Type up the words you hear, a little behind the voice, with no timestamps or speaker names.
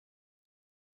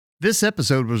This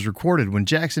episode was recorded when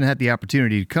Jackson had the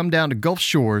opportunity to come down to Gulf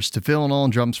Shores to fill in on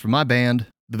drums for my band,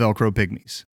 the Velcro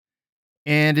Pygmies.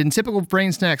 And in typical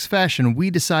Brain Snacks fashion,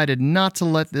 we decided not to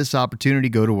let this opportunity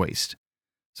go to waste.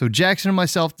 So Jackson and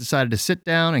myself decided to sit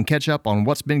down and catch up on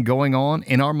what's been going on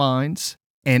in our minds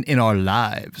and in our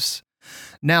lives.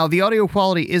 Now, the audio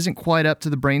quality isn't quite up to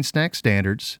the Brain Snack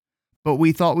standards, but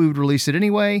we thought we would release it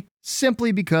anyway,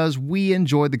 simply because we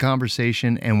enjoyed the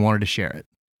conversation and wanted to share it.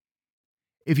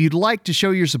 If you'd like to show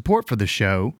your support for the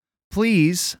show,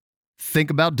 please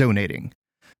think about donating.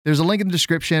 There's a link in the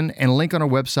description and a link on our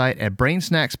website at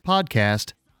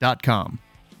brainsnackspodcast.com.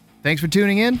 Thanks for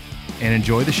tuning in and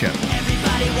enjoy the show.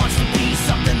 Everybody wants to be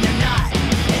something they're not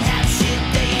and have shit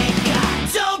they ain't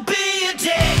got. Don't be a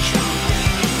dick.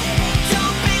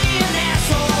 Don't be an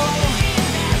asshole.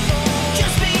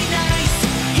 Just be nice.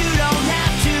 You don't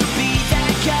have to be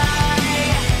that guy.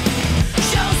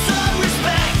 Show some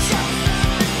respect.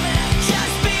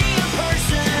 Just be a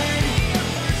person.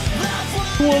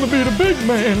 Love You want to be the big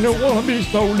man, don't want to be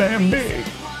so damn big.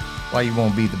 Why you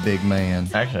won't be the big man?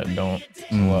 Actually, I don't. It's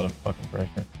a lot of fucking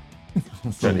pressure.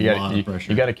 But a lot of pressure.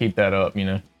 You got to keep that up, you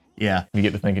know. Yeah. You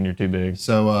get to thinking you're too big.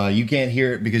 So you can't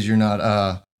hear it because you're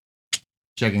not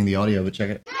checking the audio, but check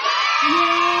it.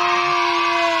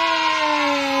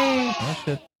 Oh,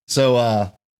 shit.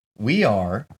 So we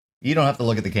are. You don't have to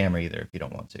look at the camera either if you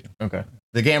don't want to. Okay.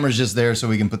 The camera's just there so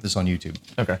we can put this on YouTube.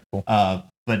 Okay, cool.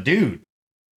 But dude,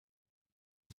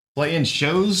 playing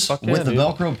shows Fuck yeah, with the dude.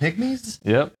 Velcro Pygmies.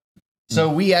 Yep. So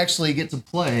we actually get to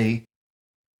play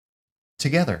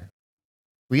together.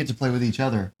 We get to play with each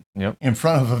other. Yep. In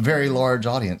front of a very large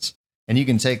audience, and you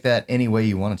can take that any way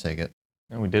you want to take it.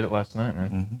 And we did it last night,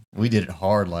 man. We did it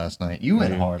hard last night. You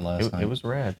went Dude, hard last night. It was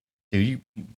rad. Dude, you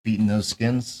beating those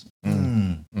skins.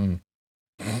 Mm.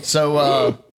 So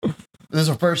that was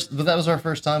our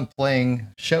first time playing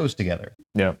shows together.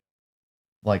 Yep.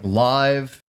 Like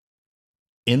live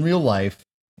in real life.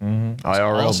 Mm-hmm.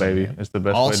 IRL, awesome, baby. man. It's the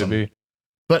best Awesome. way to be.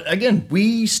 But again,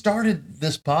 we started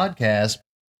this podcast.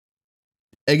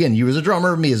 Again, you as a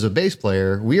drummer, me as a bass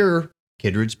player. We're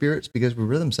kindred spirits because we're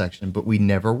rhythm section, but we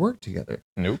never worked together.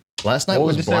 Nope. Last night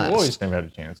was a blast. Always never had a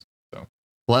chance. So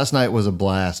Last night was a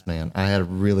blast, man. I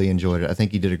had really enjoyed it. I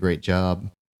think you did a great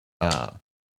job,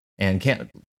 and can't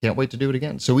wait to do it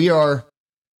again. So we are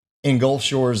in Gulf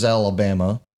Shores,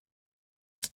 Alabama,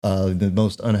 the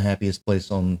most unhappiest place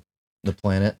on the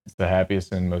planet. it's the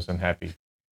happiest and most unhappy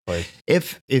place.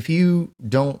 If you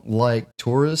don't like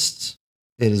tourists,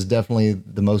 it is definitely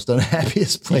the most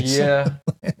unhappiest place. Yeah. on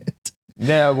the planet.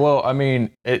 Yeah, well, I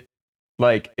mean,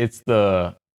 it's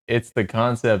the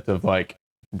concept of like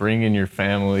bringing your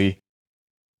family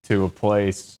to a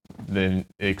place, then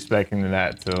expecting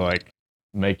that to like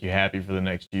make you happy for the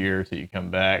next year till you come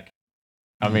back.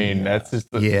 I mean, that's just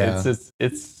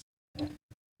it's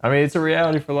I mean, it's a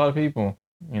reality for a lot of people,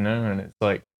 you know, and it's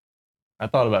like I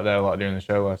thought about that a lot during the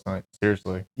show last night.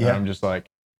 Seriously. Yeah. And I'm just like,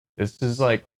 this is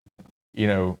like, you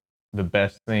know, the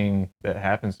best thing that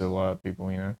happens to a lot of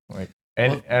people, you know, like,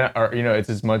 and or, you know, it's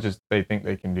as much as they think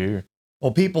they can do.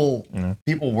 Well, people You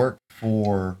know? work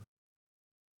for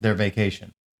their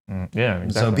vacation. Yeah,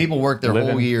 exactly. So people work their whole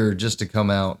Living- year just to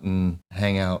come out and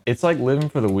hang out. It's like living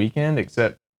for the weekend,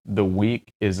 except the week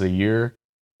is a year.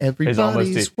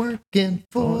 Everybody's working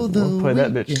for the We'll play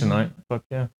that bitch weekend. tonight. Fuck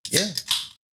yeah. Yeah.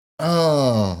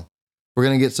 Oh, we're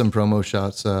gonna get some promo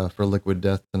shots for Liquid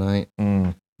Death tonight.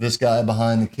 Mm. This guy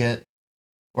behind the kit,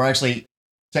 or actually,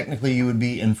 technically, you would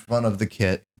be in front of the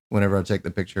kit whenever I take the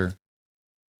picture.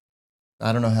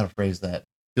 I don't know how to phrase that.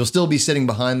 You'll still be sitting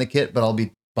behind the kit, but I'll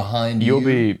be behind you. You'll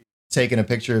be, taking a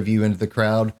picture of you into the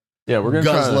crowd, yeah, we're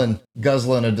gonna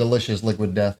guzzling a delicious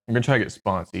Liquid Death. try to get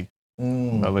sponsored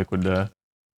by Liquid Death.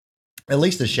 At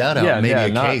least a shout out, maybe a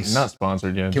case. Not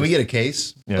sponsored yet. Can we get a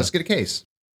case? Yeah. Let's get a case.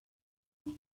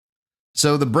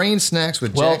 So the Brain Snacks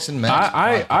with Jackson Max.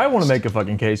 I want to make a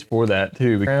fucking case for that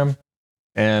too,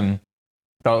 and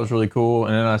thought it was really cool.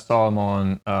 And then I saw him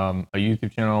on a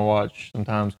YouTube channel I watch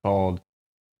sometimes called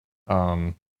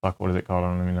fuck, what is it called? I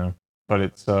don't even know. But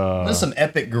it's That's some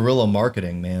epic guerrilla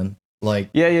marketing, man. Like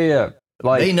yeah.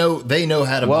 Like they know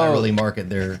how to virally market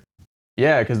their.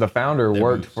 yeah, because the founder Their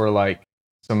worked moves. for like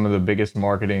some of the biggest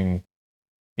marketing,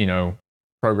 you know,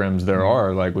 programs there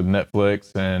are, like with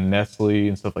Netflix and Nestle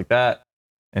and stuff like that.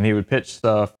 And he would pitch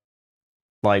stuff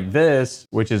like this,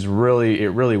 which is it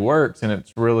really works, and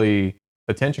it's really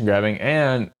attention grabbing,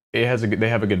 and they have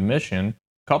a good mission.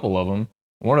 A couple of them.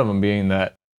 One of them being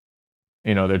that,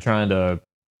 you know, they're trying to.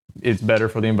 It's better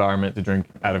for the environment to drink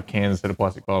out of cans instead of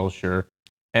plastic bottles, sure.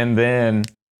 And then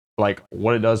like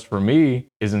what it does for me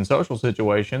is in social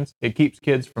situations, it keeps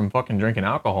kids from fucking drinking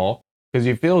alcohol because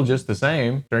you feel just the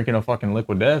same drinking a fucking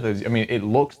Liquid Death. I mean, it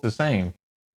looks the same.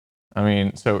 I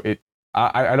mean, so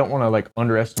I don't want to like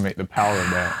underestimate the power of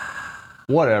that.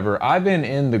 Whatever. I've been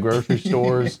in the grocery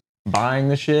stores buying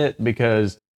the shit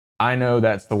because I know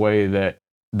that's the way that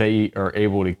they are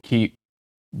able to keep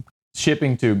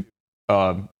shipping to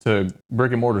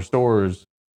brick and mortar stores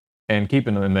and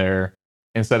keeping them there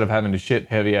instead of having to ship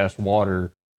heavy ass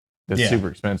water that's super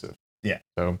expensive. Yeah.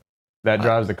 So that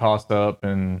drives the cost up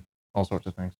and all sorts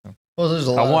of things. So Well, there's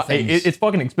a lot of things. it's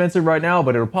fucking expensive right now,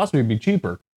 but it'll possibly be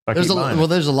cheaper. There's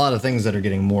a lot of things that are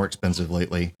getting more expensive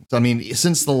lately. So, I mean,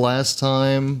 since the last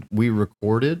time we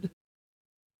recorded,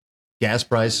 gas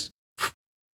price,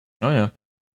 Oh yeah.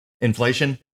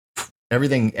 inflation,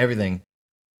 everything.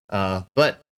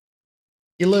 But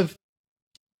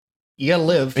you gotta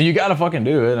live. And you gotta fucking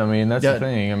do it. I mean, that's Yeah. the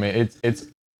thing. I mean, it's.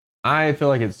 I feel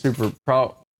like it's super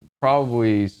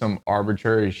probably some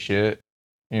arbitrary shit.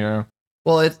 You know.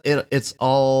 Well, it's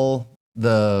all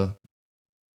the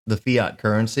fiat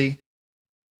currency.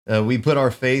 We put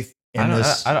our faith in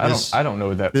I don't know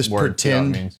what that this word fiat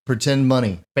means. pretend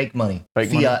money, fake money, Fake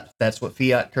fiat. money? That's what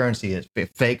fiat currency is.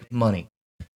 Fake money.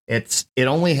 It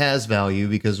only has value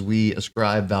because we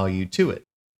ascribe value to it.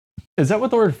 Is that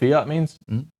what the word fiat means?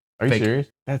 Mhm. Are you Fake. serious?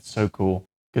 That's so cool.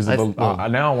 Because well-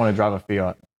 now I want to drive a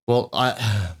Fiat. Well,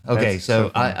 okay, That's so so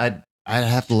funny. I'd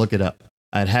have to look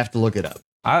it up.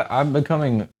 I'm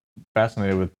becoming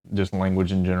fascinated with just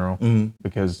language in general Mhm.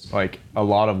 because like a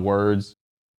lot of words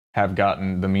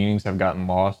the meanings have gotten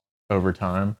lost over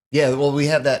time. Yeah, well, we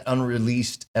have that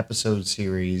unreleased episode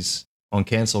series on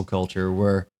cancel culture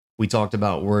where we talked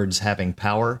about words having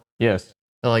power. Yes.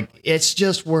 Like, it's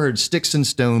just words. Sticks and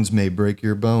stones may break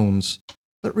your bones.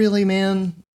 But really,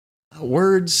 man,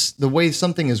 words, the way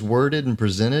something is worded and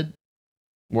presented,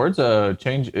 Words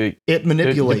change. it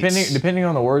manipulates. Depending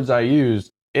on the words I use,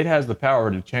 it has the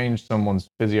power to change someone's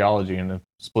physiology in a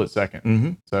split second.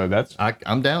 Mhm. So that's,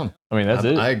 I'm down. I mean, that's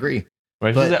it. I agree.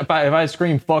 But if I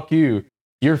scream "fuck you,"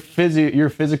 you're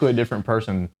physically a different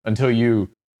person until you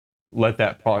let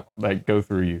that like go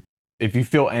through you. If you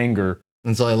feel anger,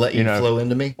 And so I let you You know- flow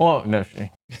into me. well, no,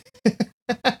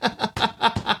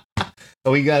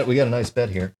 Oh, we got a nice bed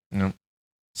here. No.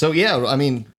 So yeah, I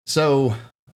mean,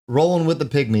 rolling with the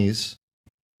Pygmies.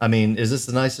 I mean, is this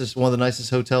one of the nicest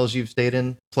hotels you've stayed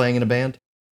in playing in a band?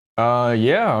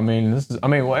 yeah. I mean,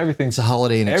 well, It's a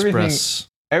Holiday Inn Everything- Express.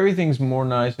 everything's more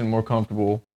nice and more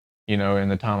comfortable, you know, in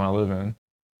the time I live in.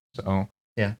 So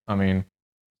Yeah. I mean,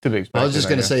 to be expected. I was just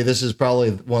going to guess. say this is probably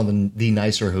one of the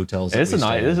nicer hotels. This is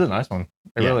a nice one.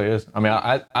 It Yeah. really is. I mean,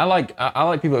 I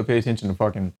like people that pay attention to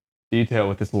fucking detail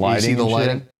with this lighting. see the and shit.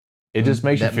 lighting? It just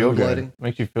makes you That feel mood good. lighting?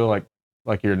 Makes you feel like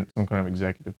you're some kind of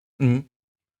executive. Mhm.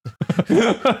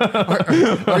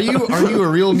 Are you a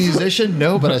real musician?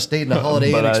 No, but I stayed in a Holiday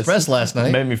Inn But I Express last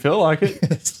night. Made me feel like it.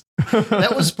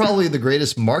 That was probably the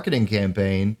greatest marketing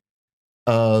campaign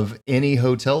of any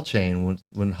hotel chain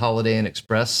when Holiday Inn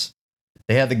Express.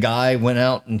 They had the guy went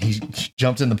out and he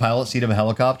jumped in the pilot seat of a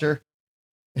helicopter.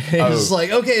 He was like,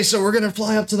 okay, so we're gonna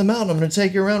fly up to the mountain. I'm gonna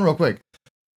take you around real quick.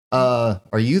 Are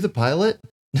you the pilot?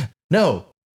 No,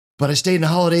 but I stayed in a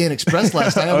Holiday Inn Express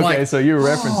last night. I'm okay, like, so you were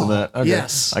referencing that. Okay,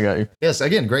 yes. I got you. yes,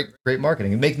 again, great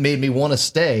marketing. It made me want to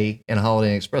stay in Holiday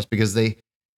Inn Express because they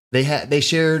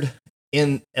shared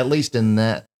at least in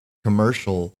that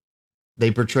commercial,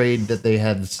 they portrayed that they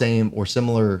had the same or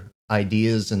similar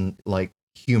ideas and like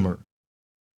humor.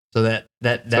 So that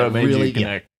So it made really you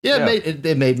connect. Yeah,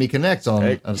 it made me connect on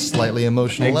Hey. a slightly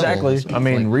emotional level. Exactly. So I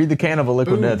mean, like, read the can of a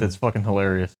liquid boom. death. It's fucking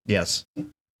hilarious. yes,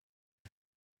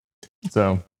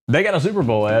 So they got a Super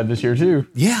Bowl ad this year too.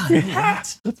 yeah,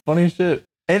 That's funny as shit.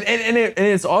 And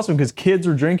it's awesome because kids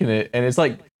are drinking it, and it's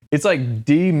like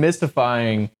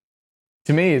demystifying.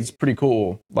 To me, it's pretty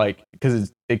cool. Like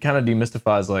because it kind of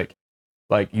demystifies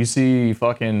like you see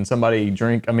fucking somebody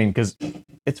drink. I mean, because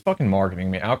it's fucking marketing.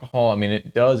 I mean, alcohol. I mean,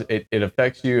 it does it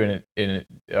affects you and it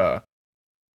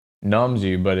numbs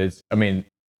you. But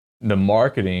the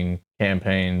marketing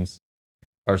campaigns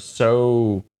are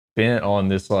so bent on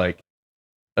this like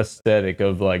aesthetic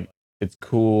of like it's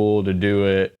cool to do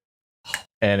it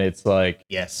and it's like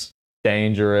yes.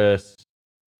 dangerous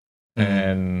Mhm.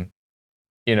 and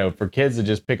you know for kids to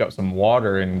just pick up some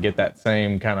water and get that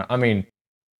same kind of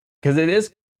because it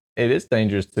is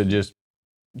dangerous to just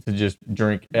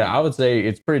drink. I would say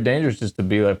it's pretty dangerous just to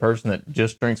be a person that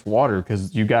just drinks water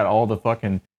because you got all the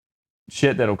fucking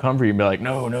shit that'll come for you and be like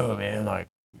no man, like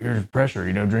here's pressure,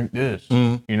 you know, drink this,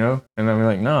 Mhm. you know, and I'm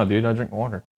like no dude, I drink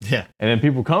water. Yeah, And then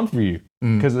people come for you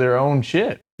Mhm. because of their own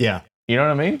shit. yeah. You know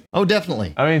what I mean? Oh,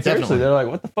 definitely. I mean, seriously, Definitely. they're like,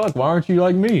 what the fuck? Why aren't you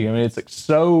like me? I mean, it's like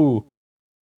so,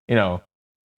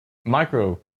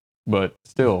 micro, but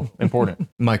still important.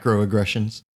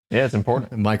 Microaggressions, Yeah, it's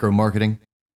important. micro marketing.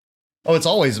 Oh, it's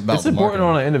always about. It's the important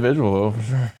marketing. on an individual, though, for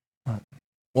sure.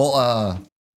 Well,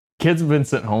 Kids have been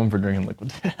sent home for drinking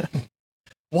liquid death.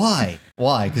 why?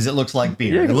 Why? Because it looks like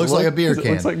beer. It looks like a beer can.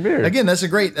 It looks like beer. Again, that's a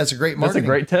great that's marketing. a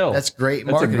great tell. That's great That's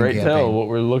a marketing great campaign. tell. What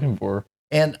we're looking for.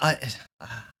 And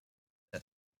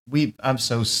I'm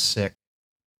so sick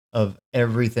of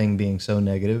everything being so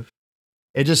negative.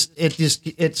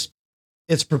 It's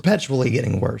perpetually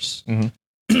getting worse. Mhm.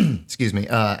 Excuse me.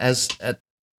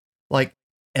 Like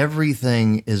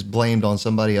everything is blamed on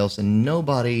somebody else, and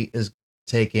nobody is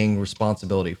taking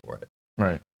responsibility for it.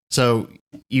 Right. So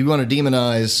you want to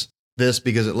demonize this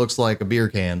because it looks like a beer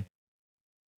can,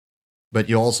 but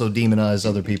you also demonize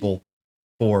other people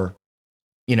for,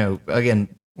 again,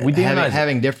 We demonize it.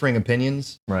 having differing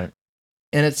opinions. Right.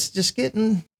 And it's just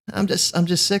getting. I'm just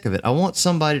sick of it. I want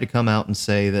somebody to come out and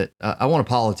say that. I want a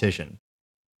politician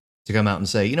to come out and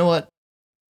say, you know what,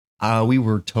 we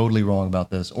were totally wrong about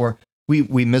this, or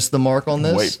we missed the mark on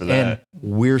this, Wait for that. and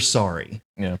we're sorry.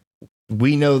 Yeah.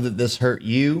 We know that this hurt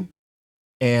you,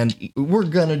 and we're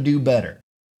gonna do better.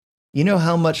 You know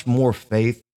how much more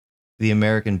faith the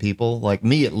American people, like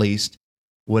me at least,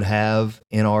 would have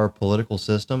in our political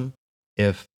system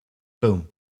if, boom,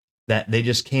 that they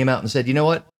just came out and said, you know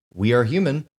what, we are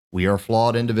human, we are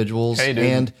flawed individuals, Hey, dude,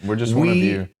 and we're just one of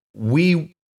you.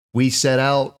 we set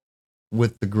out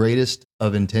with the greatest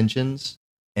of intentions,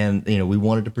 and we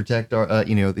wanted to protect our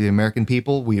the American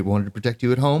people. We wanted to protect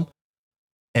you at home,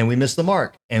 and we missed the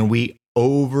mark, and we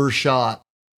overshot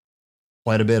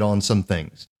quite a bit on some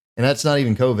things. And that's not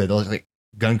even COVID. That's like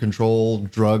gun control,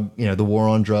 drug, the war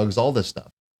on drugs, all this stuff.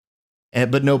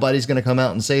 But nobody's going to come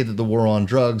out and say that the war on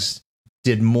drugs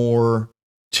did more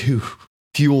to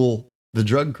fuel the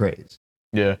drug craze.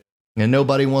 Yeah. And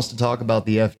nobody wants to talk about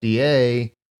the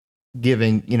FDA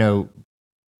giving,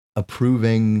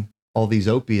 approving all these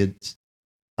opiates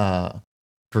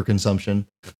for consumption.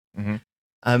 Mhm.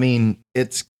 I mean,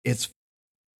 it's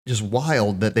just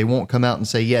wild that they won't come out and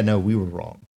say, yeah, no, we were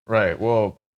wrong. Right.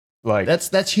 Well, like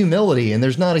That's humility, and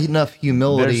there's not enough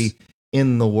humility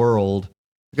in the world.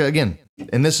 Again,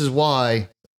 and this is why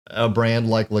a brand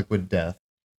like Liquid Death,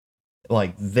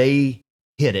 like they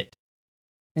hit it.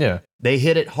 yeah. They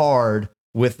hit it hard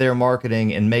with their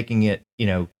marketing and making it,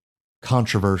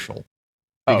 controversial.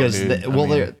 Oh, Because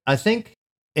dude, I think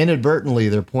inadvertently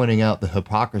they're pointing out the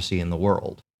hypocrisy in the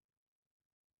world.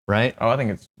 Right? I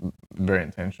think it's very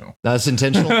intentional. That's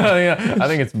intentional. Yeah, I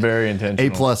think it's very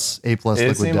intentional. A plus. It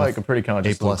Liquid seemed Death. like a pretty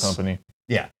conscious A+. little company.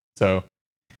 Yeah. So,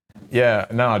 yeah,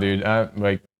 no, dude. I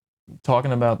like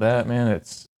talking about that, man.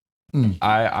 It's Mm.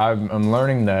 I'm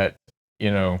learning that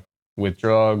with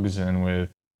drugs and with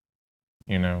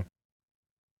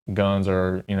guns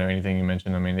or anything you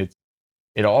mentioned. I mean,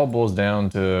 it all boils down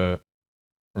to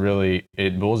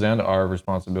our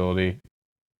responsibility,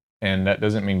 and that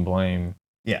doesn't mean blame.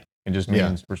 Yeah. It just Yeah.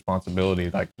 means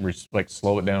responsibility. Like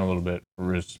slow it down a little bit.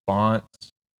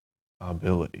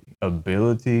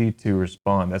 Ability to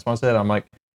respond. That's why I said I'm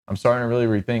starting to really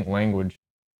rethink language,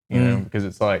 because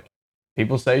it's like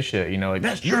people say shit, like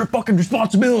that's your fucking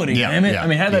responsibility, Yeah, damn it. yeah, I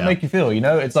mean, how does that yeah. make you feel?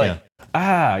 It's like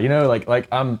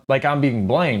like I'm being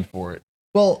blamed for it.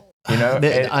 Well, And-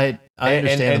 I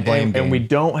understand the blame game. and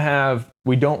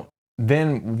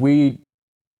we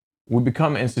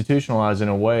become institutionalized in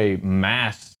a way,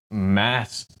 mass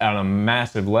on a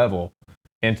massive level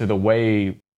into the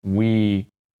way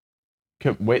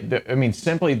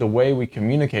simply the way we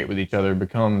communicate with each other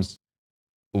becomes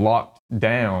locked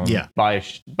down Yeah.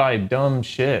 by dumb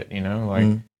shit,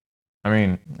 Mhm. I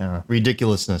mean,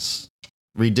 Ridiculousness,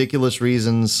 ridiculous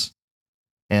reasons,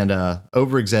 and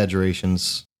over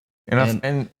exaggerations.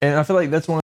 and I feel like that's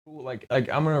one of the cool, like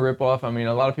I'm gonna rip off. I mean,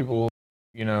 a lot of people,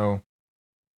 I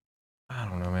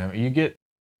don't know, man. You get,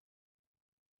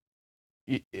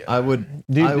 I would,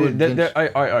 dude. I would venture- all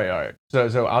right.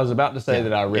 So I was about to say Yeah,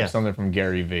 that I ripped yeah. something from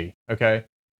Gary Vee. Okay,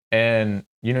 and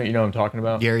you know what I'm talking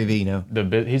about. Gary Vee, no.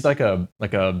 He's like a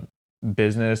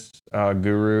business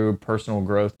guru, personal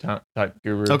growth type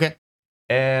guru. Okay.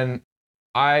 And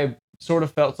I sort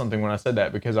of felt something when I said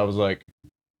that, because I was like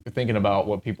thinking about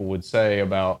what people would say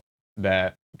about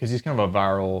that, because he's kind of a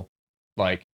viral,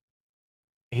 like,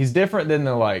 he's different than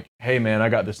the like, hey man, I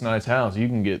got this nice house. You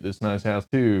can get this nice house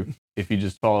too if you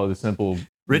just follow the simple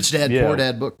Rich Dad, Yeah. Poor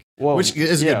Dad book, well, which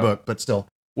is a yeah. good book, but still.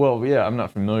 Well, yeah, I'm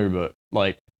not familiar, but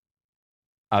like,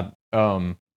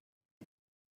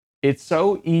 it's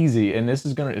so easy, and this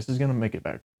is gonna make it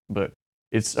back, but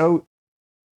it's so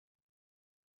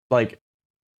like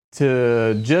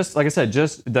to just like I said,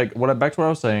 just like back to what I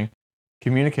was saying,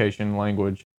 communication,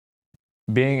 language,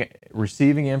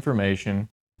 receiving information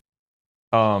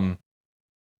from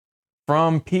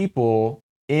people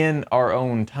in our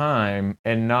own time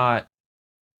and not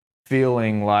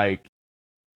feeling like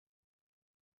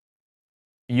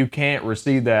you can't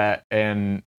receive that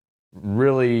and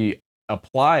really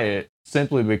apply it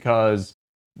simply because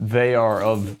they are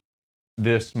of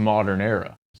this modern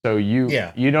era. So you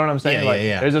know what I'm saying?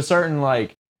 There's a certain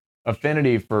like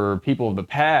affinity for people of the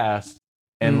past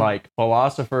and like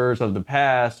philosophers of the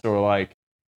past or like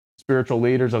spiritual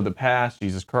leaders of the past,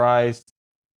 Jesus Christ.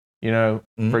 You know,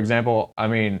 for example, I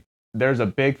mean, there's a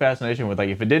big fascination with like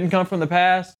if it didn't come from the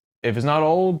past, if it's not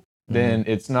old, then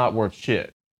it's not worth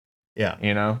shit. Yeah.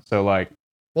 You know? So like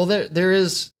well there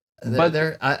is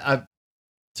I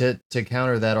to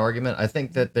counter that argument, I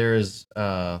think that there is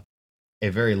a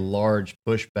very large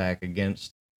pushback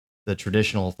against the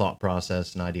traditional thought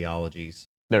process and ideologies.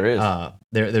 there is.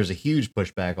 There's a huge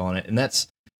pushback on it, and that's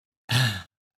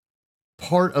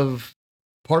part of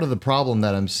the problem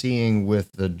that I'm seeing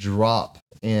with the drop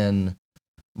in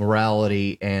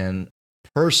morality and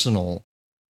personal.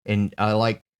 And I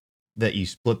like that you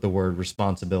split the word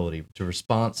responsibility to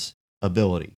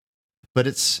responsibility, but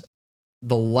it's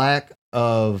the lack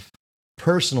of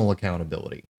personal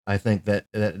accountability. I think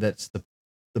that's the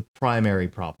primary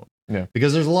problem. Yeah.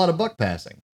 Because there's a lot of buck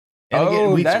passing.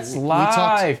 That's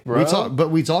life, bro.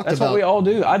 We talked That's about what we all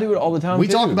do. I do it all the time. we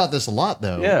too. talk about this a lot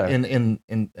though. Yeah. In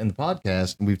the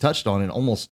podcast, and we've touched on it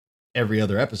almost every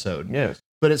other episode. Yes.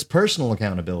 But it's personal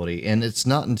accountability, and it's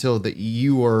not until that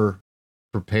you are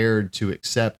prepared to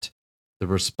accept the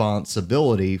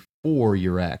responsibility for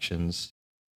your actions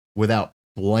without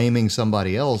blaming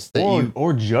somebody else that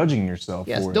or judging yourself.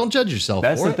 yes, for it. don't judge yourself.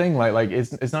 That's for the it. thing. Like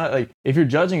it's not like if you're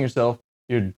judging yourself,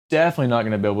 you're definitely not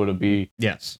going to be able to be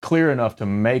Yes. clear enough to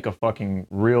make a fucking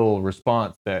real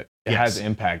response that Yes. has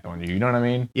impact on you. You know what I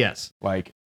mean? Yes.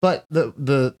 Like But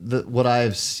the what I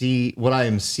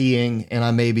am seeing, and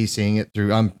I may be seeing it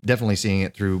through, I'm definitely seeing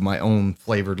it through my own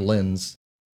flavored lens,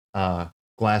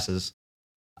 glasses.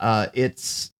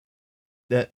 It's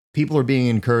that people are being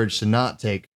encouraged to not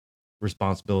take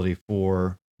responsibility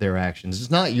for their actions.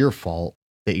 It's not your fault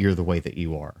that you're the way that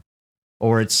you are,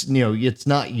 or it's it's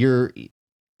not your.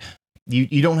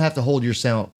 You don't have to hold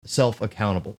yourself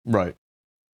accountable. right.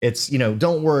 It's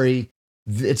don't worry.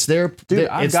 It's their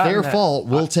I've gotten their that. fault.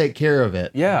 We'll take care of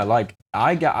it. Yeah, like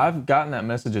I've gotten that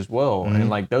message as well, Mhm. and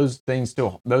like those things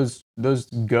still those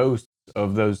ghosts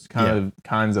of those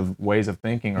kinds of ways of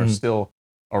thinking are Mhm. still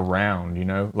around,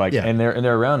 like Yeah. and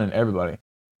they're around in everybody,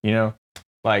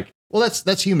 like Well,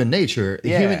 that's human nature.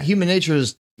 Yeah. Human nature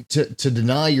is to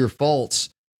deny your faults,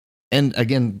 and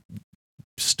again,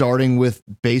 starting with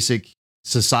basic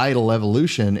societal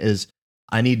evolution is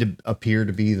I need to appear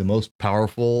to be the most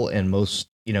powerful and most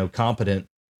competent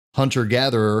hunter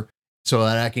gatherer so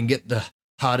that I can get the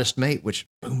hottest mate. Which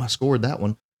boom, I scored that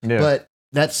one. yeah, But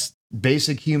that's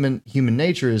basic human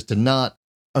nature is to not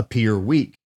appear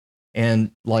weak.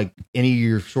 And like any of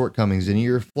your shortcomings, any of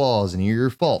your flaws, any of your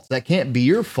faults, that can't be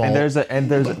your fault. and there's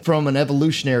a from an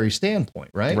evolutionary standpoint,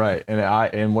 right? right,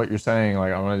 and what you're saying,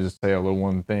 like I want to just say a little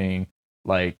one thing,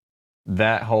 like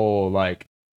that whole like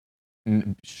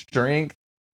strength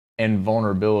and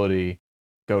vulnerability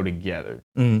go together.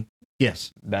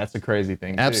 Yes, That's a crazy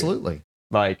thing. Too. absolutely.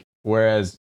 Like,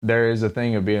 whereas there is a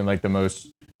thing of being like I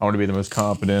want to be the most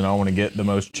competent. I want to get the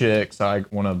most chicks. I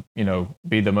want to,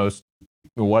 be the most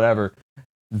whatever.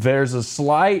 There's a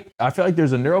slight, I feel like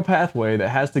there's a neural pathway that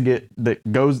has to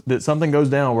that something goes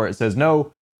down where it says,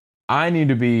 no, I need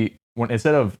to be,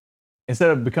 instead of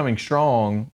becoming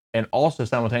strong and also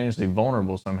simultaneously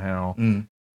vulnerable somehow,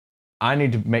 I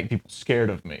need to make people scared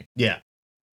of me. Yeah.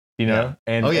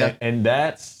 And and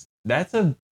that's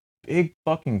a big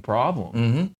fucking problem.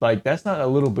 Mm-hmm. Like that's not a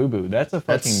little boo-boo. That's a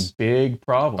fucking big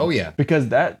problem. Oh yeah. Because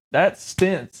that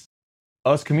stints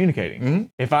us communicating. Mhm.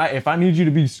 If I need you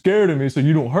to be scared of me so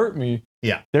you don't hurt me,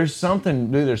 Yeah. there's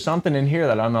something in here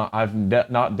that I've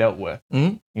not dealt with.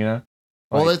 Mhm.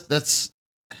 Well, Like, that's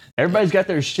everybody's got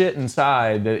their shit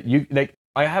inside that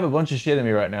I have a bunch of shit in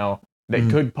me right now that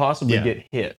Mhm. could possibly Yeah. get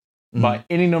hit Mhm. by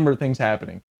any number of things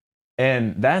happening.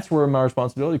 And that's where my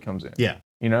responsibility comes in. Yeah.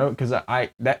 Because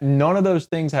that none of those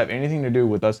things have anything to do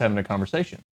with us having a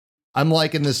conversation. I'm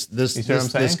liking this You see what I'm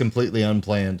saying? this completely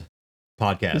unplanned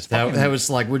podcast. It's fucking- That was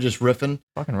like we're just riffing.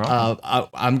 Fucking right.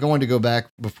 I'm going to go back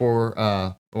before.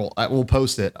 We'll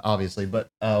post it obviously, but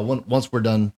once we're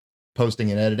done posting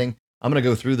and editing, I'm going to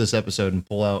go through this episode and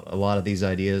pull out a lot of these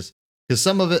ideas because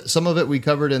some of it we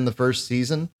covered in the first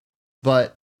season,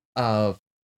 but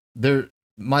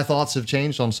my thoughts have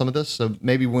changed on some of this, so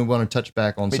maybe we want to touch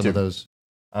back on Me some too. of those,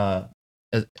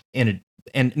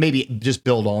 and maybe just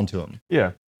build onto them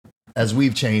Yeah. as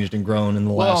we've changed and grown in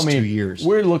the Well, I last mean, 2 years.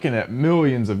 We're looking at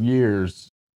millions of years.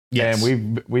 Yes.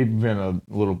 And we've been a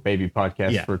little baby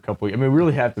podcast Yeah. for a couple. I mean, we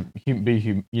really have to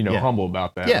be Yeah. humble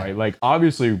about that, Yeah. right? Like,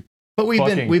 obviously, But we've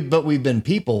fucking- we've been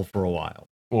people for a while,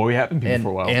 we have been people and for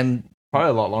a while, and probably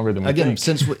a lot longer than we again,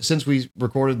 think. since we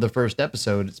recorded the first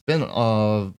episode, it's been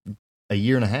a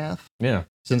year and a half Yeah,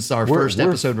 since our first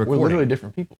episode We're recording. literally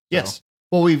different people. so. Yes.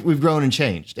 Well, we've grown and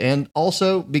changed, and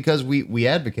also because we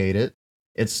advocate it,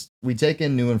 we take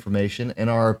in new information, and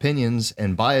our opinions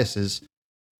and biases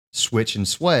switch and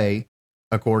sway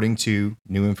according to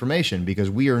new information because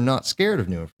we are not scared of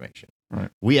new information. Right.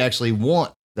 We actually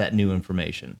want that new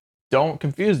information. Don't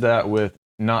confuse that with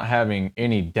not having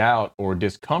any doubt or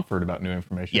discomfort about new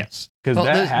information. Yes, because Well,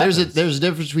 that there's a happens.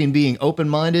 difference between being open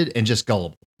minded and just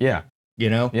gullible. Yeah, You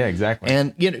know, yeah, exactly.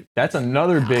 and that's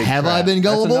another big. Have I trap. been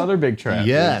gullible? That's another big trap. dude.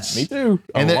 Yes. Me too.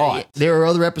 and a lot. there are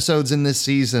other episodes in this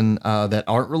season that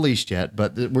aren't released yet,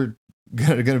 but we're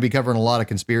going to be covering a lot of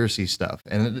conspiracy stuff,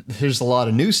 and there's a lot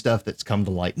of new stuff that's come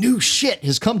to light. New shit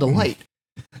has come to light.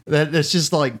 That's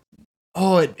just like,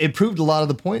 oh, it proved a lot of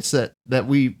the points that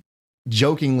we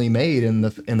jokingly made in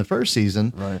the first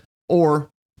season, Right. or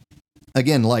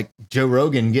again, like Joe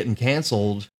Rogan getting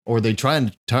canceled, or they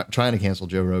trying to cancel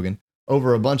Joe Rogan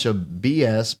over a bunch of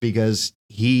BS because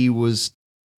he was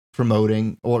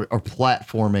promoting or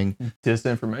platforming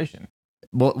Disinformation.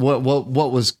 what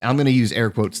was, I'm going to use air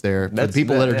quotes there for the That's-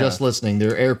 people that are yeah. just listening.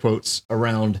 There are air quotes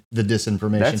around the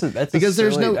disinformation That's because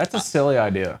a silly, that's a silly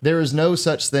idea. there is no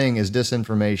such thing as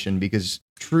disinformation because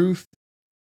truth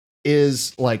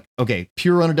is like, okay,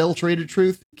 pure unadulterated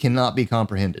truth cannot be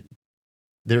comprehended.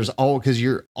 Because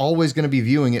you're always going to be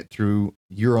viewing it through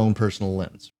your own personal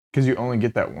lens Because you only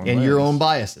get that one. and your lens. own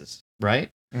biases, right?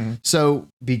 Mhm. So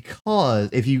because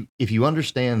if you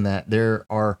understand that there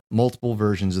are multiple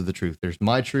versions of the truth, there's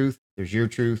my truth, there's your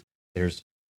truth, there's,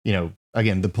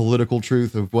 again, the political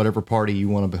truth of whatever party you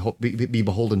want to be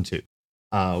beholden to,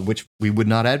 which we would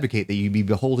not advocate that you be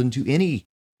beholden to any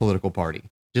political party.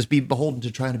 Just be beholden to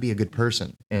trying to be a good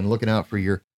person and looking out for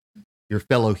your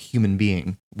fellow human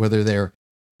being, whether they're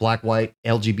black, white,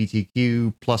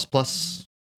 LGBTQ plus.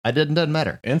 It doesn't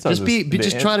matter. Inside's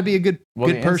Just try to be a good the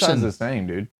good inside's person. the same,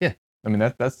 dude. Yeah. I mean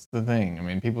that's the thing. I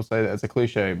mean, people say that's a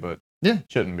cliche, but Yeah. it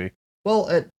shouldn't be. Well,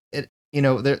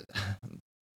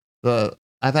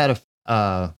 I've had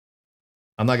I'm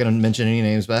not going to mention any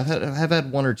names, but I've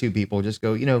had one or two people just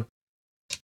go, you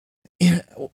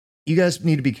guys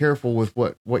need to be careful with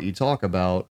what you talk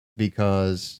about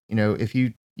because, if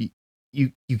you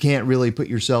can't really put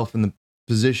yourself in the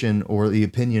position or the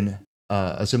opinion,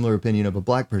 a similar opinion of a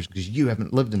black person because you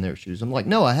haven't lived in their shoes. I'm like,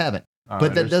 no, I haven't. I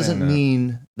But that understand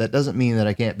doesn't mean that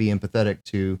I can't be empathetic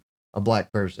to a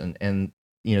black person and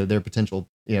their potential,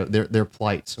 their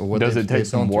plights or what. Does they've- it take they've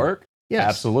some gone through. work? Yes,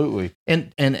 Absolutely.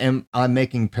 and I'm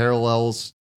making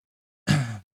parallels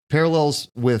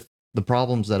with the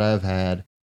problems that I've had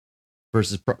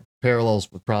versus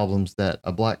parallels with problems that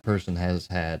a black person has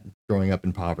had growing up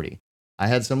in poverty. I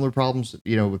had similar problems,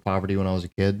 with poverty when I was a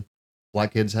kid.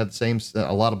 Black kids had the same.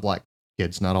 A lot of black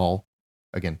kids, not all.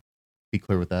 Again, be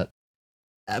clear with that.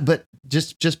 But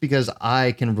just because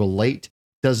I can relate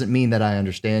doesn't mean that I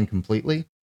understand completely.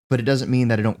 But it doesn't mean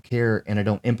that I don't care and I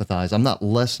don't empathize. I'm not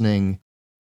lessening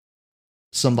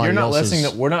somebody You're not else's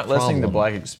lessening we're not lessening the problem.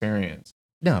 black experience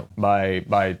No.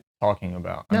 by talking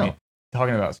about. No. I mean,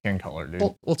 talking about skin color, dude.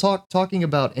 Well, talking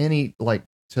about any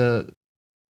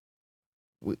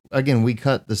again, we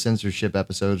cut the censorship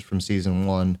episodes from season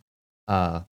 1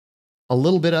 a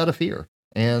little bit out of fear,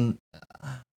 and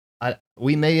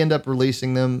we may end up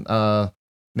releasing them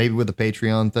maybe with a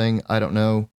Patreon thing. I don't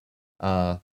know,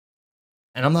 and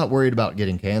I'm not worried about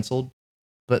getting canceled,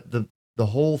 but the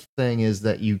whole thing is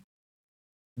that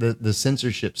the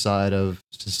censorship side of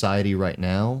society right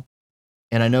now,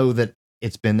 and I know that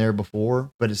it's been there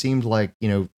before, but it seems like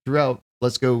throughout.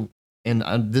 Let's go, and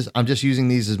I'm just using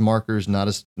these as markers, not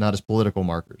as political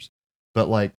markers, but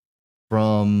like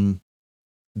from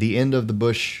the end of the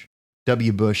Bush, the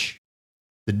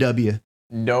W,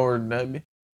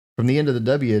 from the end of the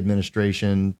W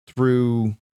administration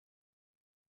through,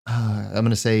 I'm going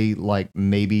to say like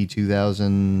maybe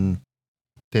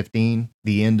 2015,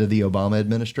 the end of the Obama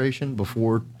administration,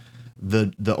 before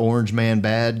the orange man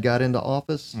bad got into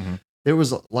office. Mhm. There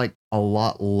was like a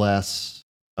lot less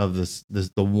of the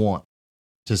want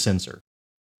to censor.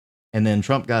 And then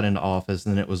Trump got into office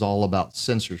and then it was all about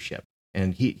censorship.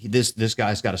 and this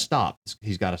guy's got to stop.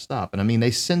 He's got to stop. And I mean,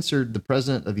 they censored the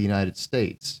president of the United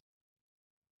States,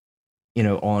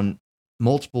 on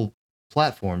multiple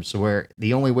platforms, so where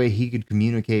the only way he could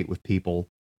communicate with people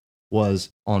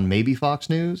was on maybe Fox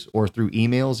News or through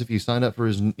emails if you signed up for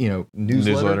his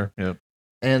newsletter. Yep.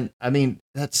 And I mean,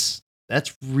 that's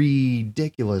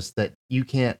ridiculous that you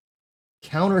can't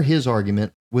counter his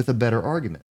argument with a better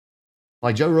argument.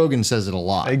 Like Joe Rogan says it a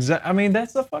lot. Exactly. I mean,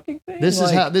 that's the fucking thing. This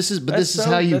is how you that's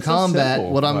so combat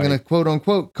simple. what I'm Like- going to quote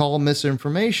unquote call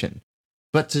misinformation.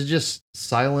 But to just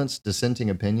silence dissenting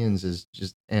opinions is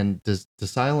just, and to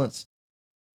silence,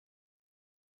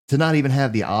 to not even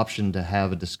have the option to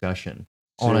have a discussion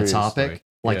on a topic. Seriously.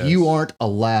 Like Yes. you aren't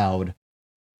allowed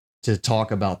to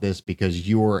talk about this because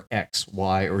you're X,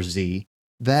 Y, or Z.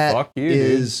 That Fuck you,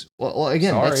 is, well,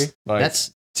 again, Sorry.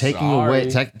 that's taking sorry.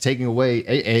 away, taking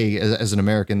away as an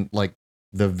American, like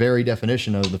the very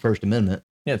definition of the First Amendment.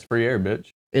 Yeah, it's free air,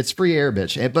 bitch. It's free air,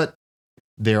 bitch. But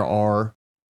there are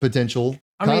potential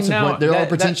I mean, now,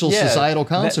 societal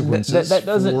consequences. That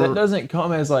doesn't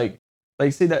come as like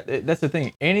see that's the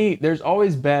thing. There's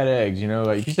always bad eggs,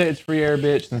 Like if you say it's free air,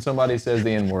 bitch, then somebody says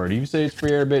the N word. If you say it's free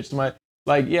air, bitch, somebody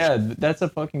that's a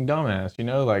fucking dumbass,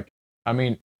 Like I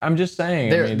mean, I'm just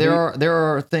saying. There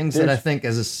are things that I think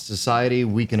as a society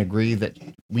we can agree that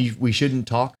we shouldn't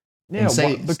talk. Yeah, and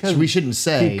say, because we shouldn't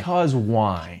say. Because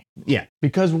why? Yeah.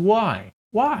 Because why?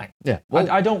 Why? Yeah. Well,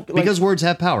 I don't because words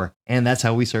have power, and that's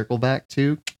how we circle back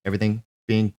to everything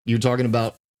being. You're talking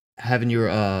about having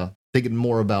your thinking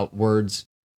more about words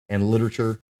and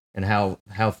literature and how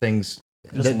things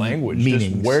just language,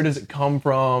 meanings. Just where does it come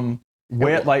from?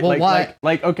 Where why?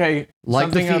 okay,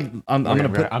 Like something I'm going to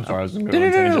put. I'm sorry, I was gonna go on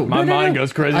a tangent. My mind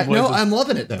goes crazy. No, I'm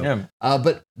loving it though. Yeah.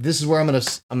 But this is where I'm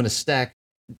gonna stack.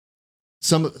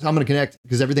 I'm gonna connect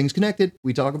because everything's connected.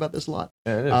 We talk about this a lot.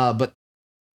 Yeah, it is. But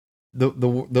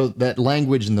the that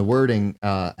language and the wording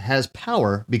has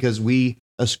power because we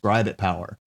ascribe it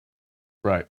power.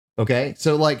 Right. Okay.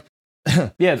 So like,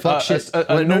 yeah, fuck shit.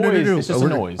 A No. noise. It's just a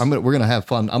noise. We're gonna have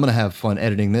fun. I'm gonna have fun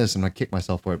editing this. I'm gonna kick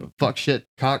myself for it. But fuck shit,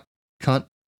 cock, cunt,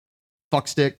 fuck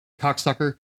stick,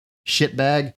 cocksucker,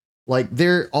 shitbag. Like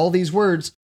all these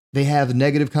words, they have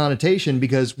negative connotation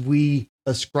because we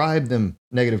ascribe them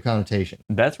negative connotation.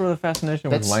 That's where the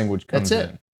fascination with language comes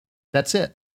in. That's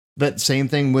it. But same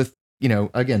thing with,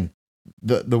 again,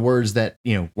 the words that,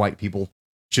 white people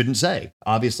shouldn't say,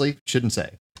 obviously shouldn't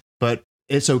say, but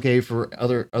it's okay for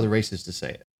other races to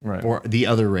say it. Right. Or the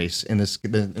other race in this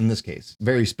case,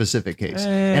 very specific case.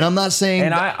 And I'm not saying,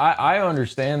 and I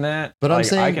understand that, but I'm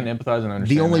saying I can empathize and understand.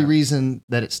 The only that. reason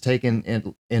that it's taken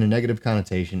in a negative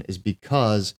connotation is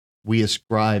because we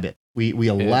ascribe it. We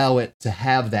allow it to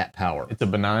have that power. It's a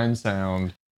benign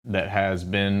sound that has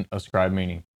been ascribed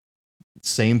meaning.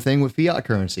 Same thing with fiat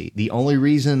currency. The only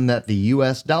reason that the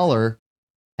US dollar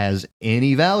has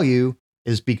any value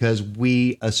is because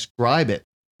we ascribe it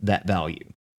that value.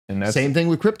 And that's Same thing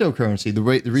with cryptocurrency. The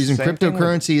reason Same thing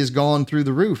cryptocurrency has gone through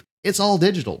the roof, it's all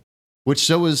digital, which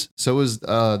so is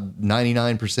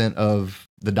 99% of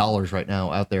the dollars right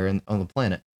now out there on the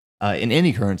planet. In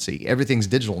any currency, everything's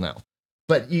digital now.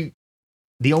 But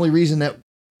the only reason that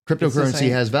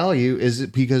cryptocurrency has value is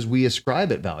because we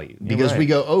ascribe it value. Because we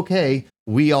go, okay,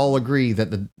 we all agree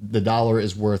that the dollar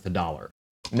is worth $1.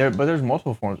 But there's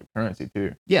multiple forms of currency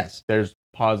too. Yes. There's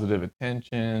positive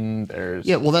attention. There's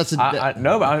well, that's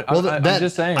I'm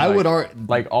just saying. I would argue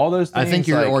like all those things. I think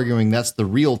you're arguing that's the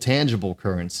real tangible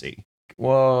currency.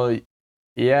 Well,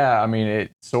 yeah, I mean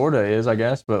it sort of is, I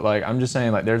guess, but like I'm just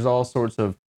saying, like there's all sorts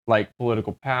of like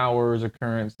political powers of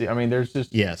currency. I mean, there's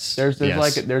just there's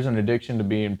like there's an addiction to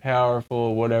being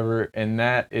powerful, whatever, and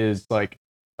that is like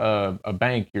a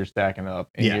bank you're stacking up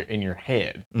in your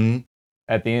head. Mm-hmm.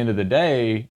 At the end of the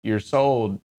day, your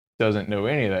soul doesn't know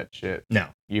any of that shit. No,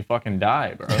 you fucking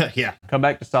die, bro. Yeah, come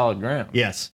back to solid ground.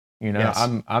 Yes, yes.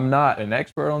 I'm not an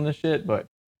expert on this shit, but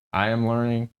I am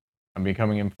learning. I'm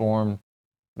becoming informed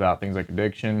about things like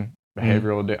addiction,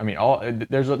 behavioral. I mean,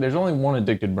 there's only one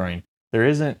addicted brain. There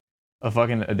isn't a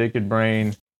fucking addicted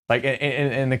brain. Like,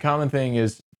 and the common thing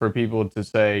is for people to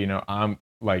say,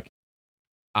 the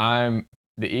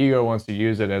ego wants to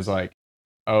use it as like,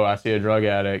 oh, I see a drug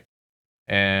addict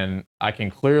and I can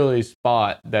clearly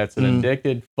spot that's an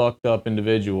addicted, fucked up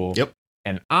individual. Yep.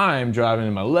 And I'm driving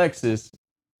in my Lexus,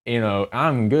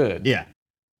 I'm good. Yeah.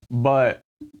 But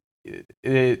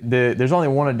there's only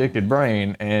one addicted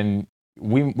brain, and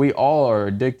we all are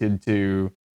addicted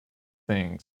to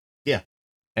things. Yeah.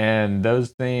 And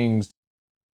those things,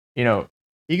 you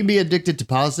can be addicted to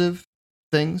positive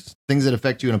things that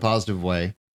affect you in a positive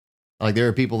way. Like there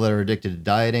are people that are addicted to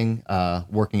dieting,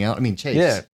 working out. I mean,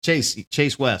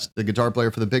 Chase West, the guitar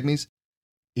player for the Pygmies,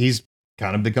 he's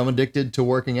kind of become addicted to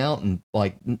working out and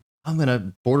like, I'm in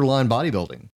a borderline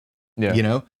bodybuilding, Yeah. you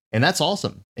know, and that's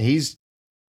awesome.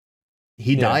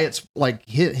 He diets like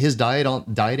his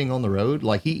dieting on the road.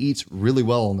 Like he eats really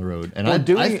well on the road. And Well, I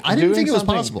didn't think it was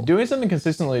something- possible. Doing something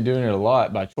consistently, doing it a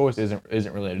lot by choice isn't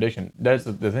really an addiction. That's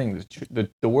the thing.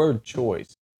 The word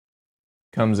choice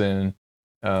comes in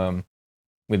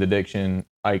with addiction.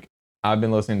 Like I've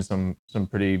been listening to some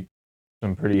pretty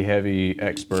heavy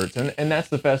experts, and that's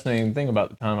the fascinating thing about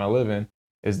the time I live in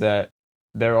is that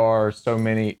there are so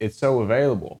many. It's so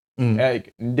available.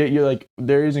 Like you're like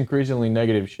there is increasingly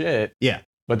negative shit. Yeah.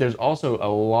 But there's also a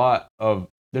lot of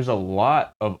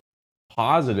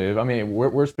positive. I mean,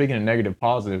 we're speaking of negative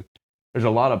positive. There's a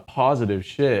lot of positive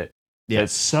shit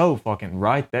that's so fucking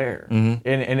right there. Mhm.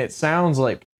 And it sounds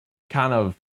like kind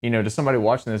of, to somebody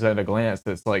watching this at a glance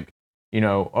that's like,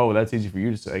 oh, that's easy for you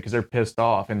to say because they're pissed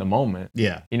off in the moment.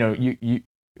 Yeah. You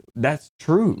that's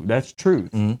true. That's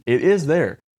truth. Mhm. It is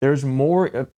there. There's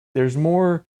more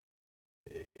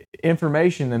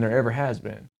information than there ever has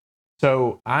been.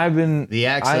 So The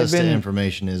access to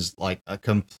information is like a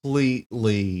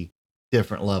completely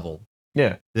different level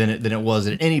yeah, than it was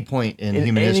at any point in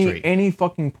human history. any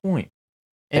fucking point.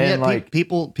 And yet, and like-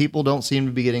 people don't seem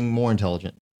to be getting more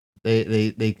intelligent.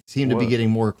 They seem to be Well- getting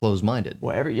more closed-minded.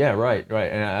 Well, right.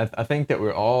 And I think that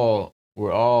we're all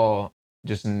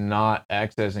just not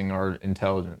accessing our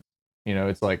intelligence.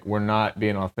 It's like we're not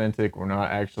being authentic. We're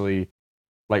not actually,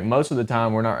 like most of the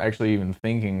time, we're not actually even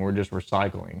thinking. We're just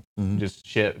recycling Mhm. just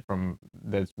shit from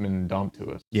that's been dumped to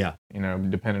us. Yeah.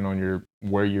 Depending on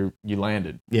where you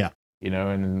landed. Yeah.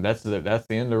 And that's the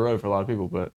end of the road for a lot of people.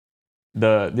 But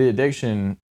the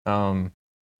addiction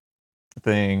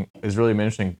thing is really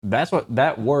interesting. That's what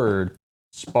that word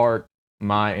sparked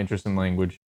my interest in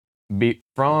language.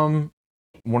 From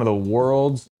one of the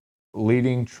world's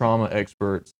leading trauma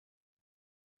experts,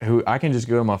 who I can just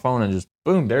go to my phone and just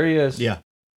boom, there he is. Yeah.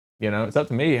 It's up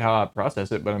to me how I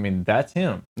process it, but I mean that's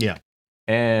him. Yeah.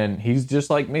 And he's just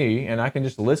like me, and I can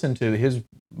just listen to his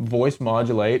voice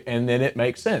modulate, and then it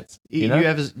makes sense. You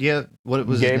have what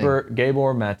was his name?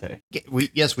 Gabor Mate.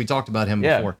 We talked about him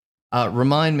Yeah. before.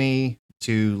 Remind me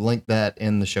to link that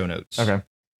in the show notes. Okay.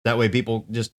 That way people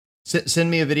just send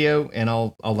me a video and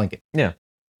I'll link it.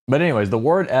 But anyways, the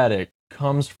word addict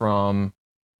comes from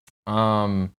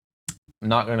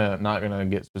not gonna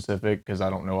get specific because I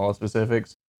don't know all the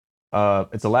specifics.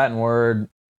 It's a Latin word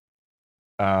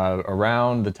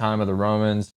around the time of the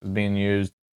Romans was being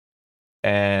used,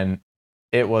 and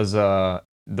it was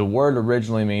the word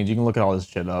originally means, you can look at all this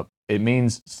shit up, it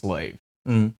means slave.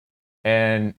 Mhm.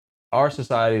 And our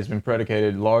society has been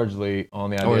predicated largely on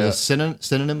the idea. Or is a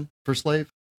synonym for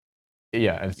slave?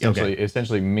 Yeah,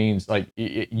 essentially means like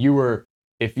if you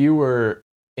were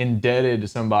indebted to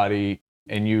somebody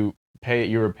and you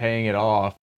were paying it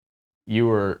off, you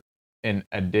were an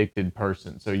addicted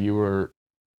person. So you were.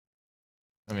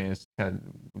 I mean, it's kind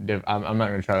of. I'm not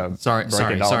going to try to. Sorry.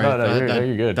 break it all. No,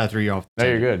 you're good. That threw you off. No,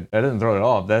 you're good. That doesn't throw it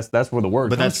off. That's where the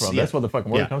word comes from. Yeah. That's where the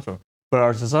fucking word Yeah. comes from. But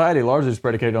our society largely is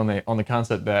predicated on the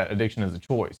concept that addiction is a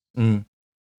choice. Mhm.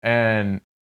 And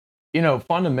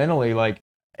fundamentally, like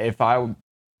if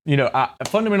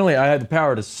fundamentally I had the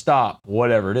power to stop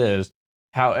whatever it is.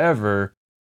 However,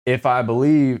 if I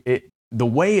believe it, the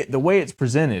way it's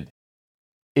presented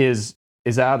is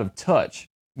out of touch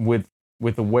with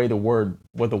the way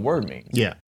what the word means.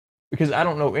 Yeah. Because I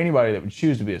don't know anybody that would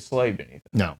choose to be a slave to anything.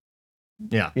 No.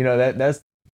 Yeah.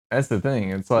 That's the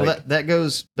thing. It's like Well, that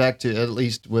goes back to at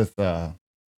least with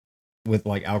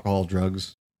like alcohol,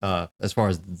 drugs, as far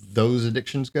as those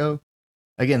addictions go.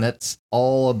 Again, that's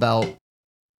all about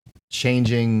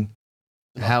changing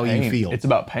how pain. you feel. It's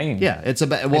about pain. Yeah, it's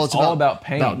about it's all about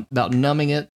pain. about numbing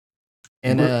it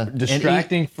and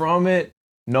distracting from it,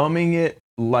 numbing it.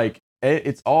 Like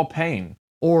it's all pain.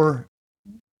 or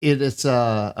it's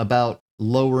about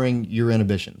lowering your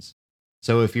inhibitions.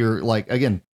 So if you're like,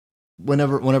 again,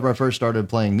 whenever I first started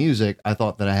playing music, I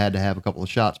thought that I had to have a couple of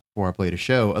shots before I played a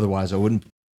show. Otherwise, I wouldn't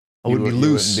be loose. You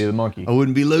wouldn't be the monkey. I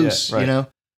wouldn't be loose, Yeah, right. you know?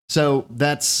 So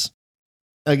that's,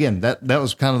 again, that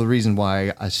was kind of the reason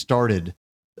why I started,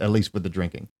 at least with the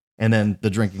drinking. And then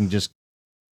the drinking just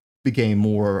became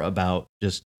more about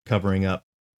just covering up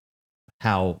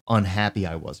how unhappy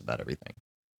I was about everything.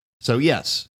 So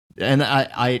yes, and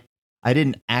I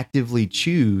didn't actively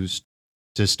choose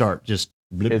to start just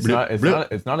blip, It's blip, not. It's blip.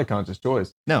 not. It's not a conscious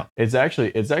choice. No. It's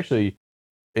actually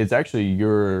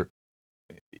your.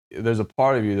 There's a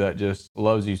part of you that just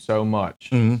loves you so much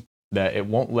Mhm. that it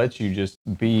won't let you just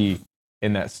be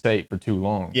in that state for too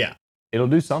long. Yeah. It'll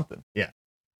do something.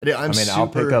 I'll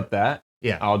pick up that.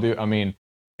 Yeah. I'll do. I mean,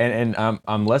 and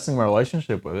I'm lessening my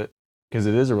relationship with it because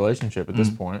it is a relationship at this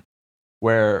point,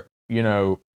 where you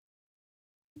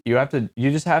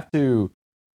just have to.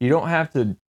 You don't have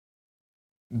to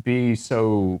be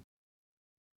so,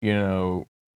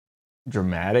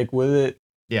 dramatic with it.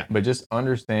 Yeah. But just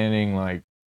understanding, like,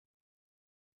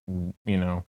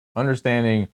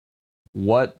 understanding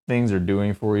what things are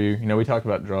doing for you. We talked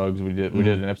about drugs. We did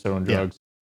an episode on drugs.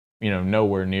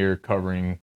 Nowhere near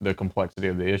covering the complexity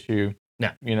of the issue.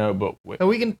 No. But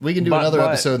we can do another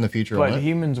episode in the future. But on it.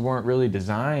 humans weren't really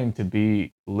designed to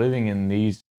be living in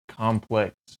these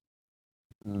complex,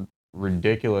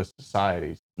 ridiculous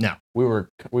societies. No. We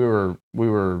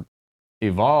were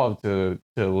evolved to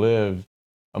live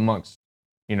amongst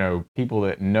people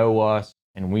that know us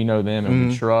and we know them and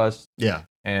we trust. Yeah.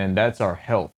 And that's our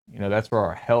health. That's where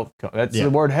our health comes. That's Yeah. the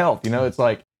word health. It's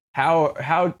like how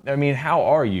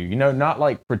are you? Not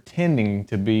like pretending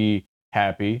to be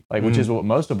happy, like which is what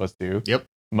most of us do. Yep.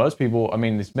 Most people,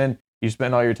 you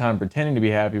spend all your time pretending to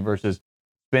be happy versus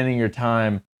spending your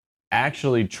time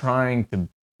actually trying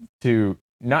to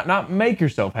not make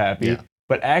yourself happy, Yeah.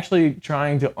 but actually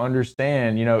trying to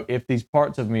understand, if these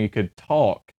parts of me could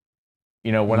talk,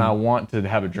 when I want to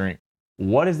have a drink,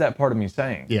 what is that part of me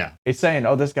saying? Yeah. It's saying,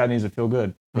 oh, this guy needs to feel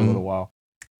good for a little while.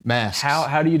 Masks.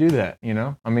 How do you do that?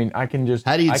 I can just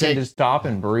How do you I can just stop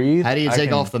and breathe. How do you I take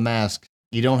can- off the mask?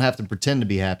 You don't have to pretend to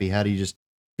be happy. How do you just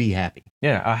be happy?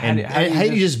 Yeah, How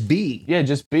do you just be? Yeah,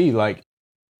 just be like.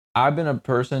 I've been a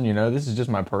person. This is just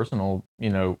my personal.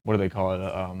 What do they call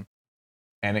it?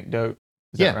 Anecdote.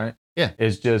 Is that right? Yeah.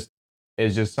 It's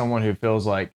just someone who feels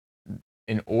like,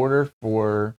 in order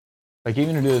for, like,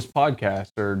 even to do this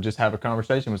podcast or just have a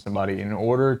conversation with somebody, in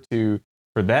order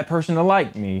for that person to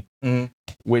like me,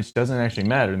 which doesn't actually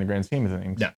matter in the grand scheme of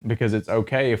things. No. Because it's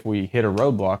okay if we hit a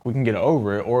roadblock, we can get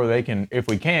over it, or they can. If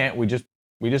we can't, we just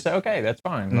say, okay, that's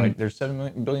fine. Like, there's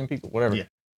 7 billion people, whatever. Yeah.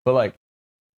 But like,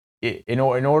 in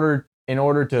order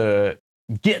to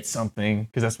get something,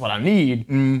 because that's what I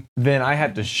need, then I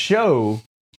have to show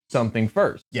something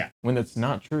first. Yeah. When that's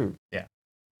not true.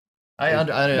 I'm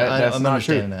That's not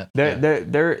understanding true.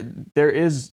 that. There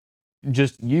is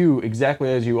just you exactly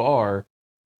as you are,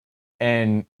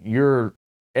 and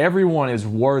everyone is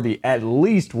at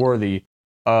least worthy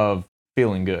of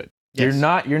feeling good. Yes.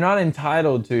 You're not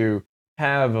entitled to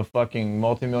have a fucking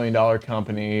multi-million-dollar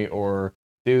company or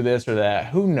do this or that.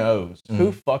 Who knows?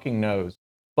 Who fucking knows?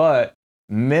 But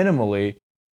minimally,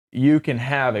 you can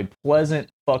have a pleasant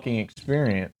fucking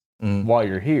experience while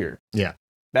you're here. Yeah.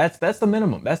 That's the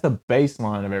minimum. That's the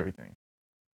baseline of everything.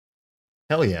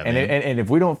 Hell yeah, And man. and if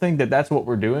we don't think that that's what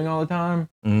we're doing all the time,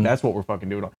 that's what we're fucking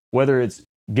doing. Whether it's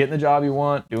getting the job you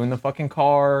want, doing the fucking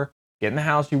car, getting the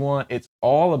house you want, it's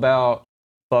all about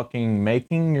fucking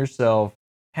making yourself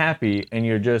happy. And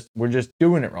we're just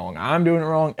doing it wrong. I'm doing it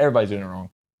wrong. Everybody's doing it wrong.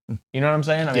 You know what I'm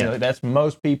saying? Yeah. Like, that's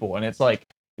most people. And it's like,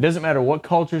 it doesn't matter what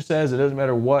culture says. It doesn't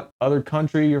matter what other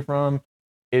country you're from.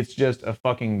 It's just a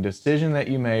fucking decision that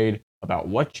you made about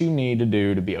what you need to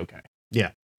do to be okay.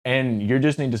 Yeah. And you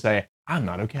just need to say, I'm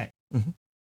not okay.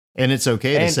 And it's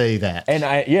okay to say that. And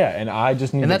I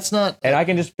just need And to, that's not. and I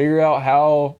can just figure out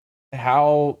how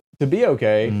to be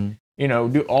okay.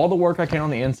 Do all the work I can on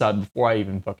the inside before I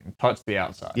even fucking touch the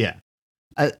outside. Yeah.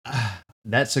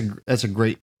 That's a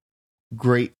great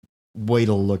way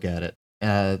to look at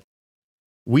it.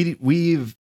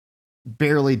 We've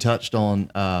barely touched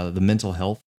on the mental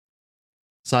health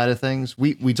side of things.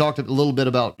 We talked a little bit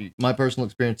about my personal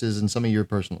experiences and some of your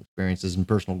personal experiences and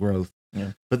personal growth.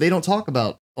 Yeah. But they don't talk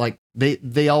about, like,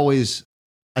 they always,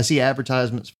 I see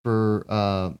advertisements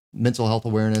for mental health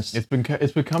awareness. It's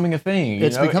becoming a thing.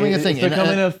 It's becoming a thing. It's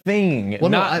becoming a thing. Well,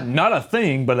 no, not a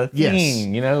thing, but a Yes.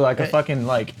 thing. Like a fucking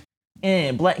like.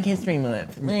 Black History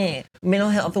Month, mental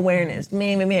health awareness,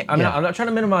 I'm not trying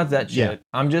to minimize that shit. Yeah.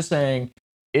 I'm just saying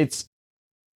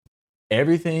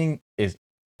everything is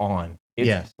on. It's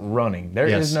Yes. running. There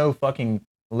Yes. is no fucking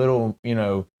little,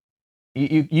 you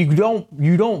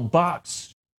don't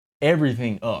box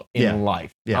everything up in Yeah.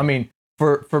 life. Yeah. I mean,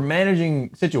 for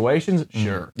managing situations,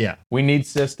 sure. Yeah. We need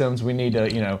systems, we need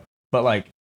to, but like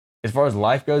as far as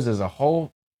life goes as a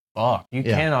whole, fuck, you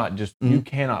Yeah. cannot just you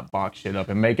cannot box shit up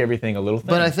and make everything a little thing.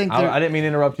 But I think I didn't mean to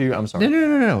interrupt you. I'm sorry.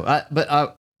 No.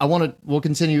 I want to. We'll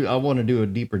continue. I want to do a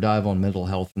deeper dive on mental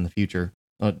health in the future.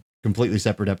 A completely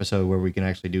separate episode where we can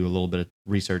actually do a little bit of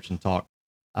research and talk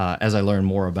as I learn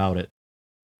more about it.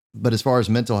 But as far as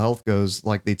mental health goes,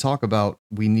 like they talk about,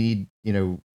 we need,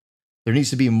 there needs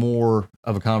to be more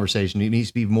of a conversation. It needs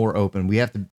to be more open. We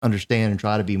have to understand and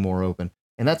try to be more open.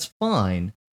 and that's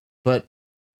fine. But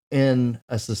in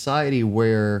a society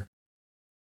where,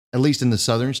 at least in the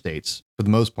southern states, for the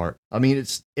most part, I mean,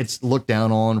 it's looked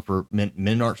down on for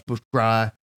men aren't supposed to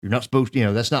cry. You're not supposed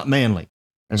to, that's not manly.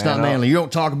 That's Man not up. manly. You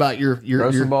don't talk about your Grow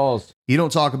some balls. you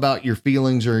don't talk about your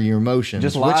feelings or your emotions.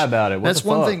 Just lie about it. What That's the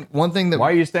one fuck? thing. One thing that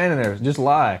Why are you standing there? Just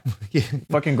lie. Yeah.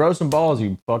 Fucking grow some balls,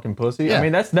 you fucking pussy. Yeah. I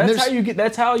mean, that's there's- how you get.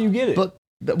 That's how you get it. But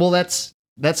well, that's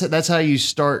how you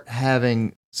start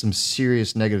having some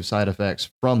serious negative side effects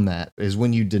from that. Is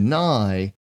when you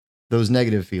deny those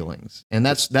negative feelings, and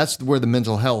that's where the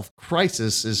mental health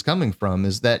crisis is coming from.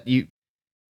 Is that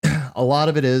a lot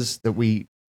of it is that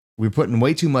we're putting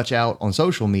way too much out on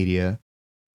social media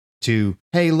to,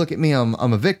 hey, look at me, I'm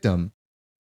a victim.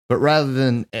 But rather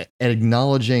than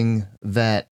acknowledging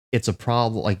that it's a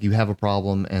problem, like you have a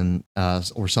problem and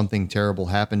or something terrible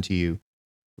happened to you,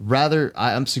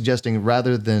 I'm suggesting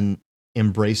rather than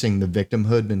embracing the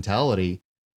victimhood mentality,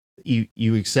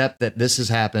 you accept that this has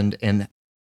happened and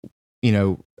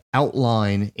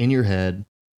outline in your head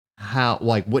how,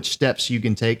 like, which steps you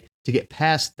can take to get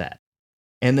past that,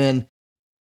 and then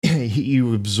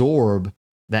you absorb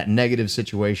that negative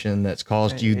situation that's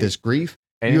caused you this grief.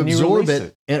 and You absorb release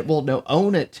it, and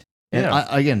own it. And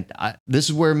Yeah. this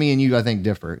is where me and you, I think,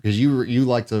 differ, because you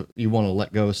want to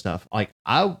let go of stuff. Like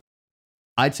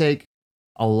I take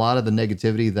a lot of the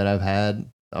negativity that I've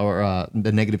had, or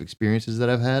the negative experiences that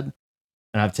I've had,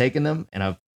 and I've taken them and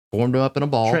I've formed them up in a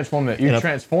ball. Transform it. You And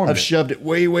transformed I've it. shoved it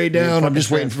way down. I'm fucking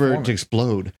just waiting for it transform to it.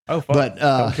 explode. Oh fuck! But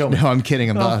Don't kill me. no, I'm kidding.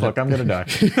 I'm Oh not. fuck! I'm gonna die.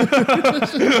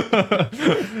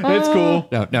 It's cool.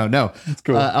 No. It's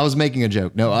cool. I was making a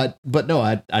joke.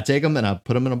 I take them and I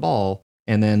put them in a ball,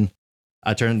 and then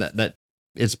I turn that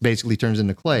it's basically turns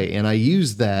into clay, and I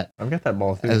use that I've got that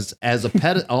ball too. as a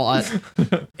pedestal.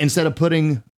 Instead of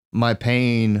putting my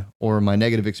pain or my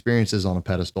negative experiences on a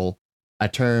pedestal, I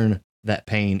turn that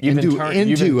pain into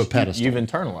a pedestal. You've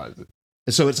internalized it.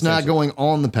 So it's not essentially. going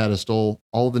on the pedestal.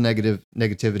 All the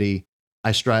negativity,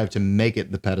 I strive to make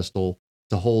it the pedestal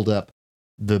to hold up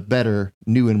the better,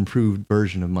 new and improved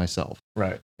version of myself.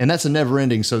 Right. And that's a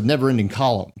never-ending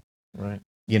column. Right.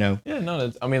 Yeah, No.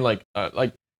 That's, I mean,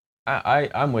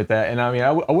 I'm with that, and I mean,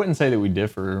 I wouldn't say that we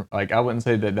differ. Like, I wouldn't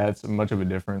say that that's much of a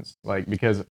difference. Like,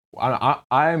 because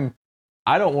I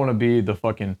don't want to be the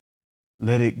fucking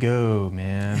let it go,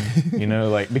 man.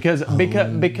 Because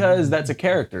that's a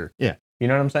character. Yeah. You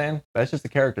know what I'm saying? That's just a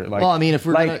character. Like, well, I mean, if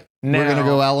we're like we're gonna now-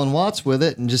 go Alan Watts with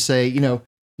it and just say,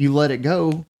 you let it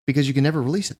go because you can never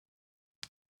release it.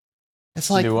 It's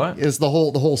like Do what? It's the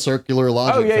whole circular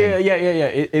logic. Oh yeah, thing. yeah.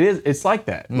 It is. It's like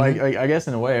that. Mhm. Like I guess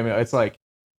in a way. I mean, it's like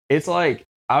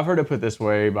I've heard it put this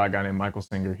way by a guy named Michael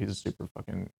Singer. He's a super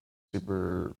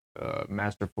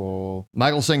masterful.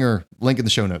 Michael Singer, link in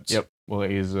the show notes. Yep. Well,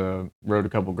 he's wrote a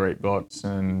couple great books,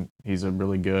 and he's a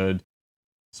really good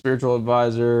spiritual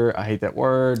advisor. I hate that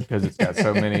word because it's got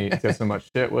so many, it's got so much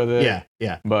shit with it.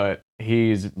 Yeah. But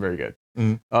he's very good.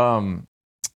 Mhm.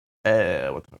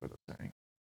 What the fuck was I saying?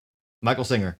 Michael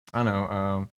Singer, I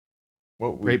know.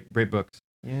 great books.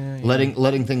 Yeah.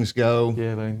 Letting things go.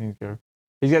 Yeah, letting things go.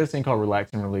 He's got this thing called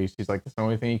relax and release. He's like, that's the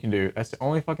only thing you can do. That's the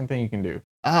only fucking thing you can do.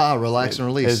 Relax and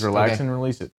release. Is relax Okay. and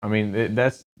release it. I mean,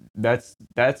 that's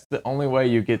the only way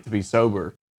you get to be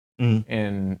sober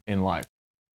Mhm. in life.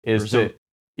 Is So, that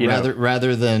you know,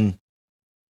 rather than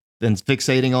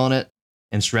fixating on it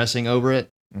and stressing over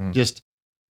it, Mhm. just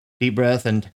deep breath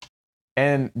and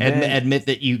and then, admit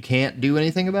that you can't do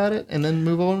anything about it, and then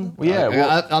move on. Well,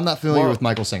 yeah, I'm not familiar well- with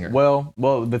Michael Singer. well,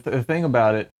 the thing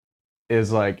about it is,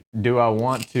 like, do I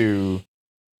want to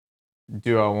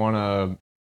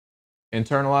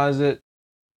internalize it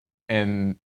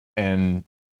and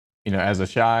as a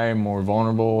shy, more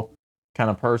vulnerable kind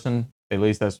of person, at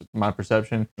least that's my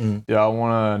perception. Mhm. Do I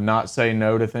want to not say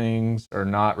no to things or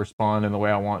not respond in the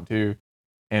way I want to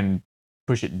and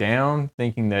push it down,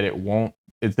 thinking that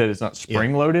it's not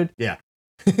spring loaded?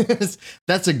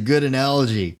 That's a good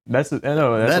analogy. That's the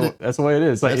way it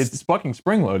is. Like, That's- it's fucking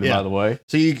spring loaded, Yeah. by the way.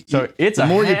 So It's the a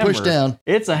more hammer. you push down,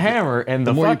 It's a hammer, and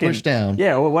the the more fucking you push down.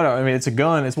 yeah. Well, whatever. I mean, it's a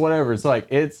gun. It's whatever. It's like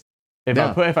if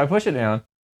Yeah. I push it down,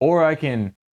 or I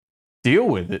can deal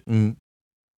with it Mhm.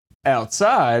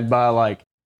 outside by, like,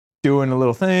 doing a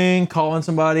little thing, calling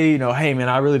somebody. Hey man,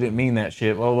 I really didn't mean that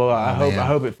shit. Well, I man.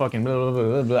 hope it fucking blah, blah, blah,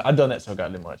 blah, blah. I've done that so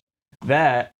goddamn much.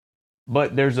 That,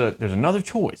 but there's another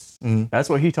choice. Mhm. That's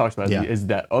what he talks about. Yeah. Is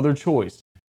that other choice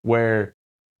where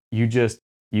you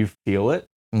feel it,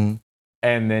 Mhm.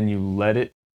 and then you let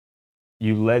it,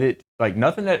 like,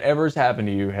 nothing that ever has happened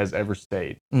to you has ever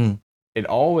stayed. Mhm. It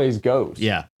always goes.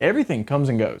 Yeah. Everything comes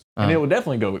and goes. And Uh-huh. it will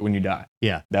definitely go when you die.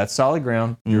 Yeah. That's solid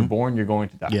ground. You're Mhm. born, you're going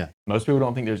to die. Yeah. Most people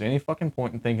don't think there's any fucking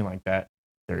point in thinking like that.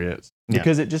 There is. Yeah.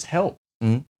 Because it just helps.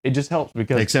 Mhm. It just helps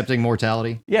because Accepting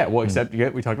mortality. yeah, well, except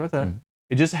we talked about that. Mhm.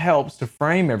 It just helps to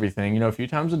frame everything, a few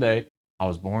times a day. I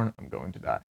was born, I'm going to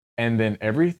die. And then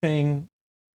everything,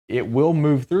 it will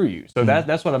move through you. So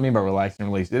that's what I mean by relax and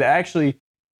release. It actually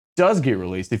does get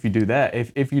released if you do that.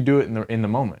 If you do it in the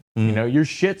moment. Your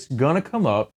shit's gonna come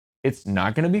up. It's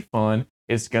not gonna be fun.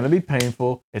 It's gonna be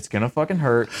painful. It's gonna fucking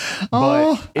hurt.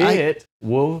 But it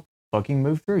will fucking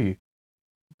move through you.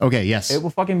 Okay, yes. It will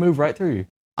fucking move right through you.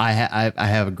 I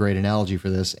have a great analogy for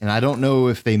this, and I don't know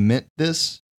if they meant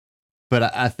this, but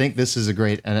I think this is a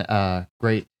great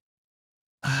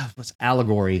what's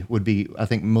allegory would be. I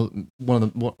think one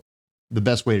of the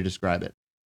best way to describe it.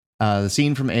 The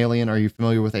scene from Alien. Are you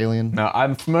familiar with Alien? No,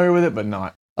 I'm familiar with it, but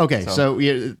not. Okay, so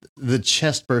yeah, the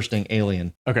chest bursting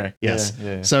alien. Okay. Yes.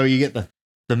 Yeah. So you get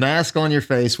the mask on your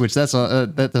face, which that's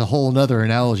a whole nother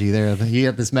analogy there. You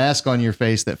have this mask on your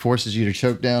face that forces you to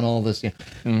choke down all this.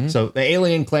 Mhm. So the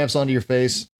alien clamps onto your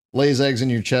face, lays eggs in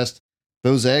your chest.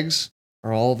 Those eggs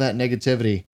are all that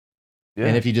negativity. Yeah.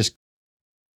 And if you just,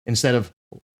 instead of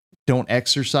don't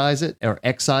exercise it or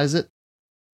excise it,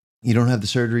 you don't have the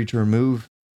surgery to remove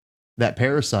that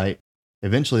parasite.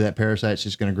 Eventually that parasite's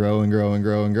just going to grow and grow and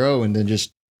grow and grow. And then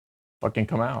just, fucking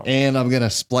come out. and I'm going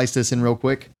to splice this in real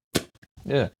quick.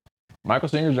 Yeah. Michael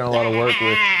Singer's done a lot of work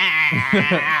with.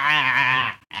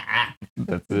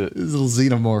 That's it. This little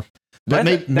xenomorph. But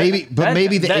That's- maybe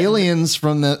the that- aliens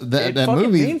from that it that fucking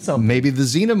movie, means something. maybe the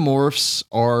xenomorphs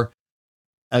are,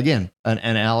 again, an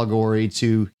allegory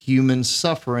to human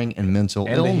suffering and mental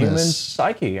And the human illness.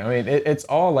 psyche. I mean, it's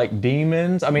all like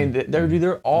demons. I mean,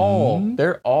 they're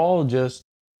all just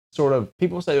sort of.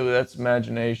 People say, well, that's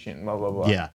imagination. Blah blah blah.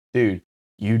 Yeah. Dude,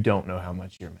 you don't know how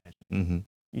much you're imagining. Mm-hmm.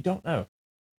 You don't know.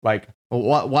 Like,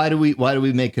 Well, why do we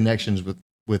make connections with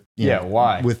you know,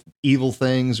 why? with evil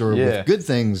things or Yeah. with good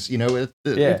things? You know,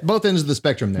 Yeah. at both ends of the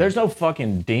spectrum. There. There's no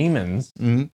fucking demons.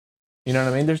 Mhm. You know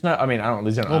what I mean? There's not. I mean, I don't. At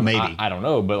least I don't- Well, maybe. I don't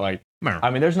know, but like, I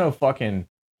mean, there's no fucking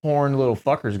horned little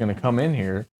fuckers gonna come in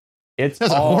here. It's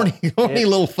That's all, a horny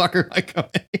little fucker. I come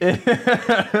in.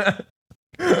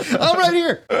 I'm right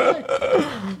here.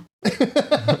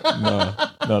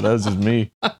 no, that's just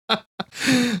me.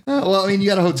 Well, I mean, you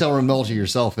got a hotel room all to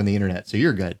yourself in the internet, so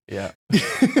you're good. Yeah,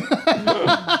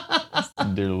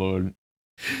 dear Lord.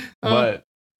 But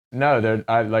no,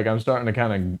 I'm starting to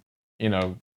kind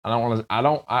of, I don't want to.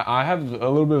 I have a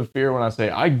little bit of fear when I say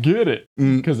I get it,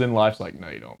 Mm. because then life's like, no,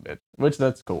 you don't, bitch. Which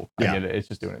that's cool. Yeah. I get it. It's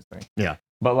just doing its thing. Yeah.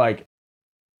 But like,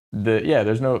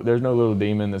 there's no little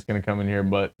demon that's gonna come in here,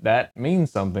 but that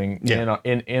means something Yeah.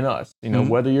 in us. You know, Mhm.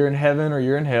 whether you're in heaven or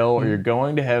you're in hell, or Mhm. you're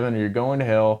going to heaven or you're going to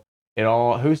hell. It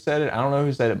all. Who said it? I don't know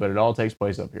who said it, but it all takes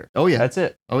place up here. Oh yeah. That's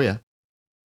it. Oh yeah.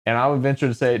 And I would venture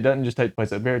to say it doesn't just take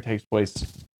place up here, it takes place.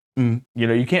 Mhm.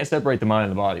 You can't separate the mind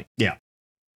and the body. Yeah.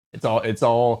 It's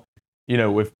all,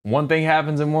 if one thing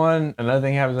happens in one, another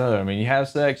thing happens in another. I mean, you have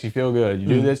sex, you feel good. You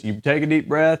do Mhm. this, you take a deep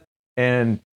breath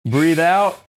and breathe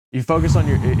out. You focus on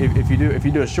if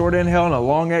you do a short inhale and a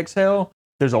long exhale,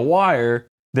 there's a wire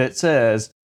that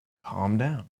says, calm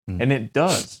down. Mhm. And it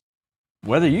does.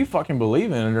 Whether you fucking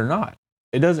believe in it or not.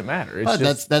 It doesn't matter. It's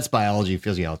just, That's biology,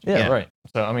 physiology. yeah, right.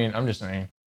 So I mean, I'm just saying.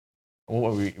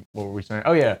 What were we saying?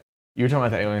 Oh yeah, you were talking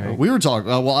about the alien thing. We were talking.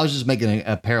 Well, I was just making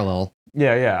a parallel.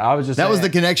 Yeah. I was just. That was the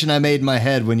saying, connection I made in my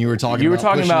head when you were talking. you were about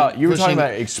talking pushing about it- you were talking pushing-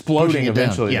 about exploding pushing it down.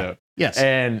 eventually Yeah. though. Yes.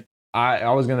 And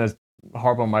I was gonna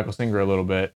harp on Michael Singer a little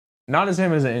bit, not as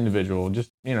him as an individual.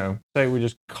 Just say we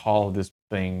just call this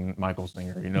thing Michael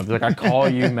Singer. Like I call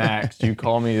you Max, you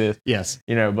call me this. Yes.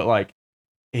 But like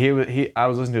I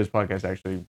was listening to his podcast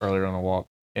actually earlier on the walk,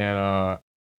 and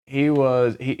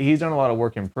he's done a lot of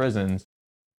work in prisons,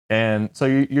 and so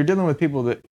you're dealing with people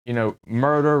that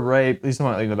murder, rape, these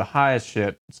are the highest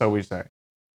shit, so we say,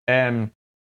 and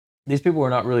these people are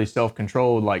not really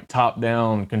self-controlled, like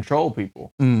top-down control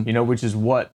people, Mm. which is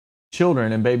what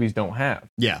children and babies don't have,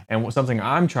 Yeah. and something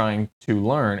I'm trying to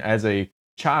learn as a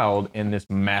child in this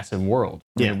massive world.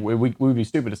 I mean, we would be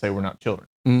stupid to say we're not children.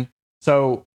 Mhm.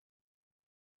 So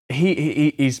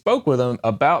he spoke with them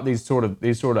about these sort of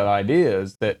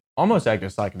ideas that almost act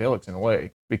as psychedelics in a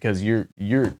way, because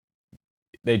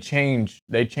they change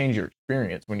your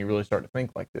experience when you really start to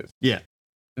think like this. Yeah.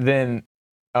 Then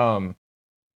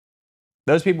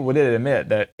those people would admit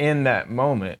that in that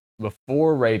moment,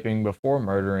 before raping, before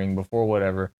murdering, before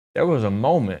whatever, there was a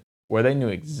moment where they knew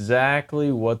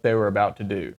exactly what they were about to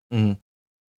do. Mhm.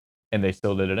 And they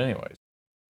still did it anyways.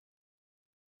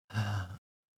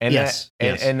 And Yes, that,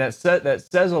 yes. and that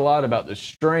says a lot about the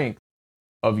strength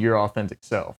of your authentic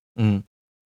self, Mhm.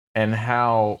 and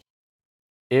how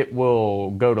it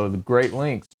will go to the great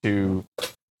lengths to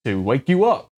wake you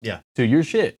up, Yeah. to your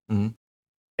shit. Mhm.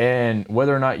 And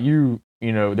whether or not you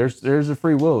know, there's a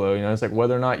free will though. You know, it's like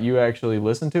whether or not you actually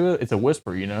listen to it, it's a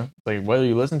whisper. You know, it's like whether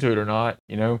you listen to it or not,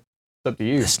 you know, it's up to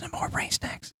you. Listen to more brain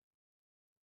snacks.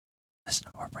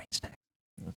 Listen to more brain snacks.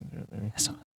 Listen to it, maybe.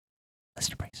 Listen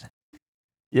to brain snacks.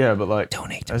 Yeah, but like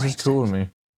Donate to that's brain just cool to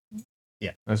snacks. me.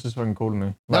 Yeah. That's just fucking cool to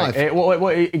me. No, Like,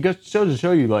 it goes to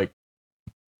show you, like,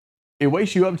 it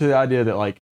wakes you up to the idea that,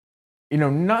 like, you know,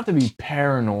 not to be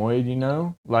paranoid, you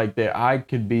know, like that I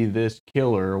could be this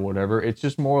killer or whatever. It's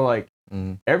just more like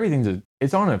Mhm.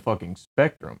 it's on a fucking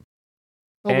spectrum.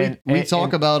 Well, And- we and- talk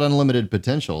and- about unlimited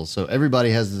potential. So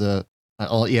everybody has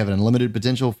you have an unlimited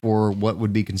potential for what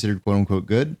would be considered quote unquote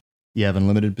good. You have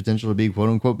unlimited potential to be quote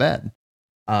unquote bad.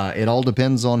 It all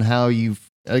depends on how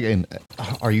again,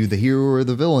 are you the hero or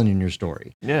the villain in your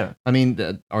story? Yeah. I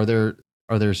mean, are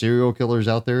there serial killers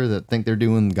out there that think they're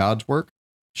doing God's work?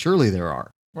 Surely there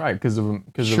are. Right. There's a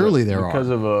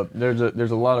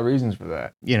lot of reasons for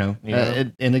that. You know, You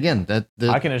know? and again,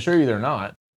 I can assure you they're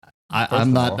not. I'm of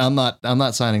not all. I'm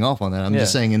not signing off on that. I'm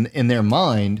just Yeah. saying in their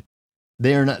mind,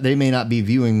 they may not be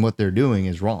viewing what they're doing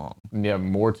as wrong. Yeah,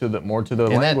 more to the that-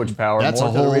 language power. that's more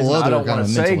a to the whole reason I other don't kind want to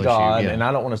of say mental issue, God yeah. and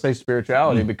I don't want to say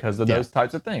spirituality because of Yeah. those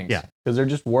types of things. Yeah. Because they're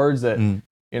just words that Mm.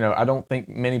 you know I don't think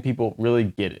many people really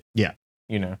get it. Yeah.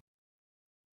 You know.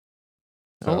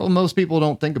 So, Well, most people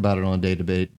don't think about it on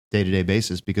a day-to-day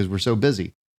basis because we're so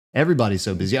busy. Everybody's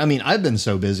so busy. I mean, I've been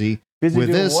so busy busy with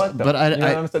doing this, what, though? but You know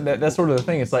what I'm saying? That's sort of the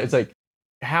thing. It's like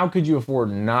how could you afford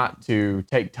not to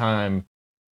take time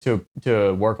to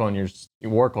work on yourself,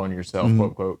 Mhm. quote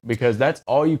unquote, because that's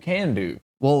all you can do.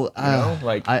 well, You know,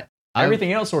 like I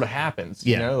everything else sort of happens.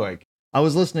 Yeah. You know, like I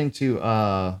was listening to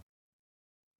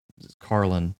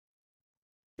Carlin.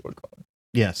 George Carlin.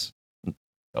 Yes,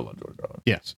 I love George Carlin.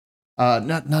 yes.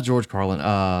 Not George Carlin.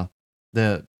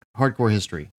 The Hardcore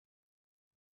History.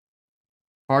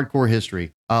 Hardcore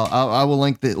History. I will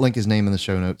link his name in the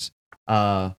show notes.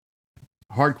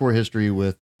 Hardcore History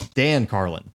with Dan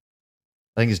Carlin.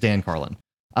 I think it's Dan Carlin.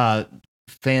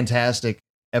 Fantastic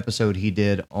episode he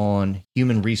did on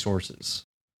human resources,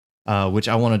 which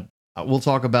we'll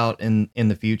talk about in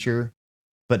the future,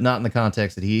 but not in the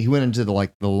context that he went into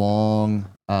the long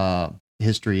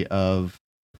history of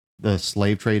the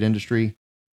slave trade industry.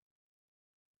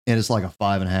 And it's like a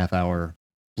 5.5 hour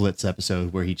blitz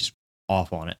episode where he just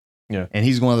off on it. Yeah. And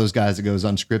he's one of those guys that goes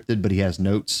unscripted, but he has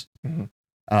notes. Mhm.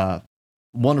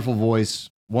 Wonderful voice,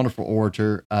 wonderful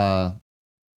orator.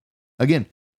 Again,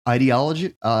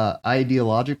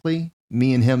 ideologically,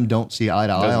 me and him don't see eye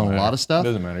to eye Doesn't on a matter. lot of stuff.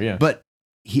 Doesn't matter. Yeah. But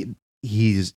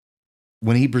he's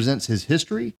when he presents his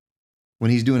history,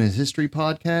 when he's doing his history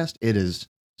podcast, it is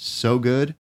so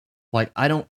good. Like I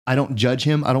don't judge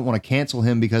him. I don't want to cancel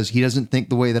him because he doesn't think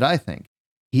the way that I think.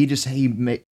 He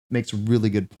makes really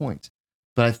good points.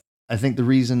 But I think the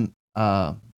reason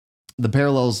the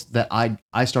parallels that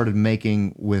I started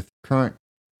making with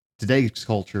today's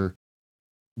culture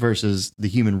versus the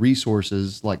human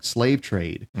resources like slave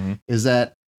trade Mhm. is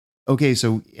that okay,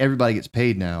 so everybody gets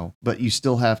paid now, but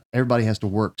everybody has to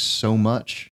work so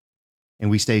much and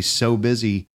we stay so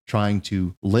busy trying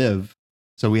to live.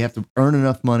 So we have to earn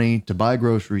enough money to buy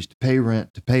groceries, to pay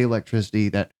rent, to pay electricity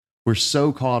that we're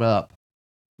so caught up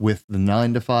with the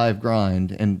 9 to 5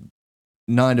 grind, and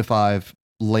 9 to 5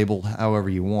 label however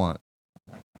you want.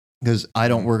 Because I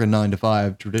don't work a 9 to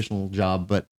 5 traditional job,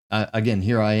 but again,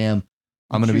 here I am.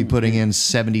 I'm going to be putting in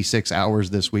 76 hours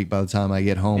this week by the time I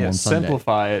get home on Sunday.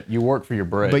 Simplify it. You work for your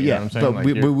bread. But you know yeah, what I'm saying? but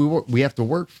Like, we have to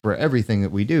work for everything that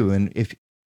we do, and if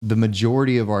the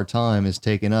majority of our time is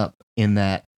taken up in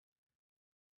that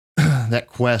that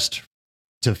quest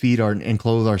to feed and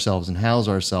clothe ourselves and house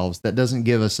ourselves, that doesn't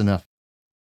give us enough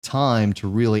time to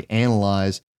really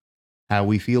analyze how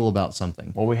we feel about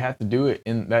something. well, we have to do it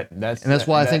in that. And that's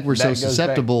why I think we're so that goes back-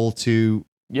 susceptible to.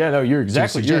 Yeah, no, you're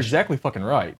suggestion. exactly fucking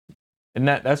right. And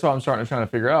that's what I'm trying to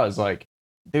figure out is like,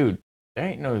 dude, there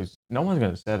ain't no one's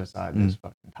gonna set aside this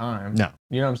fucking time. No.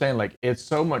 You know what I'm saying? Like it's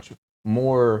so much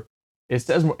more. It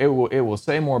says more, it will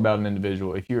say more about an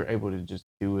individual if you're able to just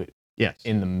do it Yes.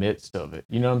 in the midst of it.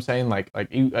 You know what I'm saying? Like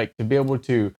you to be able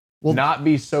to Well, not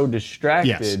be so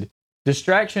distracted.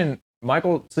 Distraction.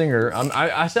 Michael Singer.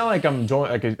 I sound like I'm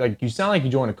like you sound like you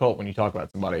join a cult when you talk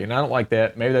about somebody, and I don't like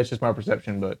that. Maybe that's just my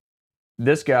perception, but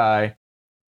this guy,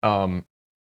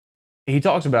 he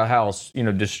talks about how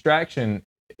distraction.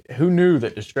 Who knew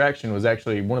that distraction was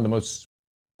actually one of the most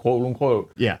quote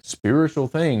unquote Yeah. spiritual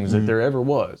things that Mhm. there ever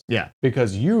was. Yeah.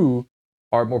 Because you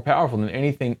are more powerful than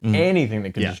anything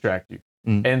that can Yeah. distract you.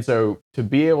 Mhm. And so to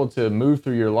be able to move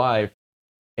through your life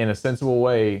in a sensible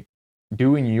way,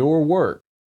 doing your work,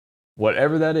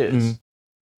 whatever that is,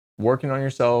 working on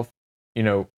yourself,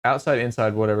 outside,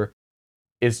 inside, whatever,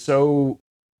 is so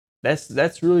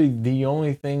that's really the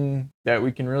only thing that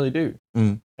we can really do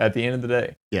at the end of the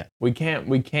day. Yeah. We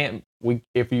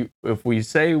if we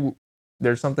say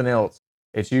there's something else,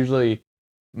 it's usually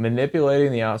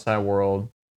manipulating the outside world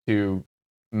to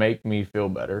make me feel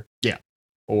better. Yeah.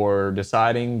 Or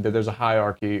deciding that there's a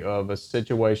hierarchy of a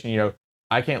situation.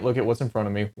 I can't look at what's in front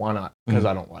of me. Why not? Because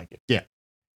I don't like it. Yeah.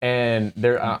 And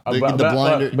there, Get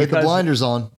the blinders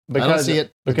on. I don't see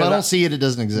it. If I don't see it, it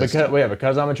doesn't exist.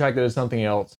 Because I'm attracted to something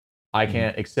else, I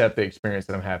can't accept the experience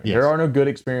that I'm having. Yes. There are no good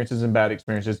experiences and bad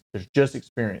experiences. There's just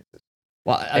experiences.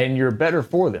 Well, And you're better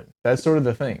for them. That's sort of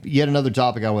the thing. Yet another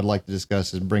topic I would like to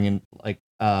discuss is bringing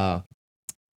again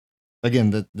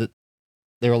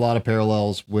there are a lot of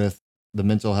parallels with the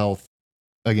mental health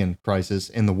crisis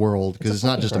in the world, because it's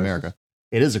not just crisis. America.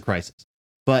 It is a crisis,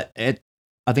 but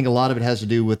I think a lot of it has to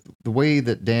do with the way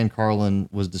that Dan Carlin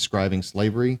was describing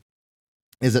slavery.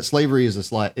 Is that slavery is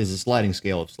a sliding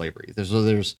scale of slavery.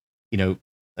 There's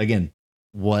again,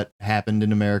 what happened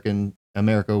in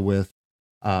America with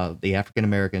the African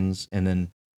Americans, and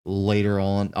then later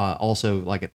on also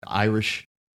like Irish,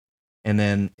 and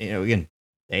then again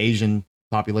the Asian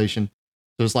population.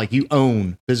 So it's like you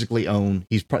physically own.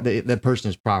 That person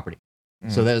is property.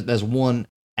 So that's one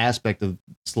aspect of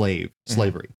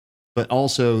slavery. But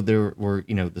also there were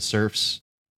the serfs,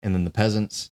 and then the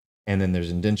peasants, and then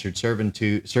there's indentured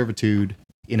servitude.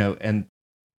 And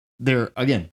they're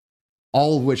again,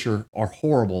 all of which are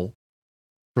horrible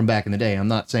from back in the day. I'm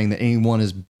not saying that any one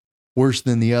is worse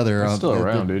than the other. It's still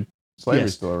around, dude.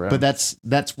 Slavery's still around. But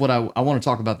that's what I want to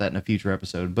talk about that in a future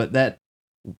episode. But that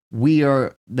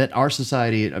our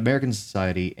society, American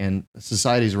society, and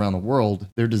societies around the world,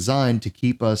 they're designed to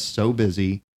keep us so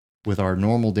busy with our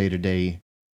normal day-to-day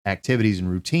activities and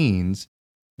routines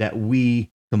that we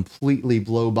completely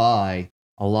blow by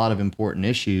a lot of important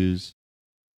issues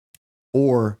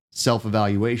or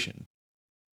self-evaluation.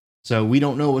 So we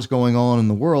don't know what's going on in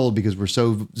the world because we're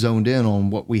so zoned in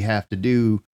on what we have to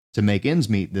do to make ends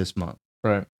meet this month.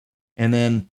 Right. And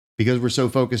then because we're so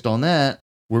focused on that,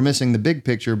 we're missing the big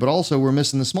picture, but also we're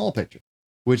missing the small picture,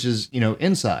 which is,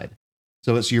 inside.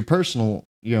 So it's your personal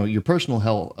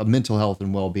health, mental health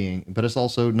and well-being, but it's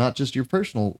also not just your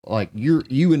personal, like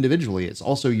you individually, it's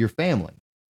also your family.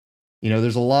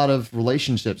 There's a lot of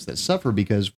relationships that suffer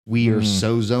because we are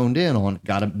so zoned in on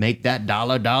got to make that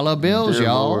dollar bills, Dear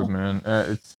y'all. Lord, man.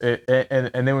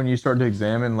 And then when you start to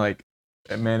examine, like,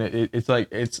 man, it's like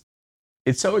it's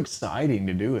so exciting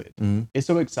to do it. Mhm. It's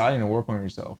so exciting to work on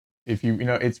yourself. If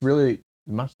it's really,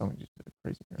 my stomach just did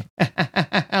crazy.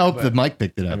 Here. I hope the mic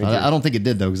picked it up. Me too. I don't think it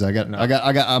did though, because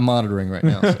I'm monitoring right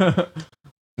now. So.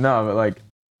 No, but like,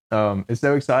 it's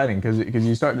so exciting because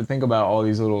you start to think about all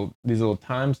these little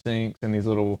time sinks and these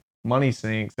little money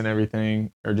sinks and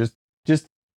everything, or just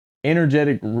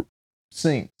energetic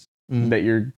sinks that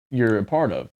you're a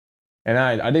part of. And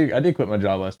I did quit my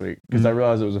job last week because I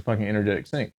realized it was a fucking energetic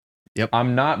sink. Yep.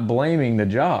 I'm not blaming the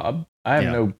job. I have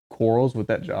Yeah. no quarrels with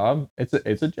that job. It's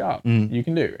a job you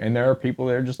can do, and there are people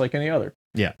there just like any other.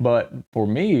 Yeah. But for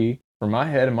me, for my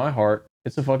head and my heart,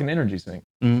 it's a fucking energy sink.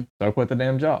 So I quit the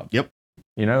damn job. Yep.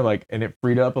 And it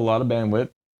freed up a lot of bandwidth,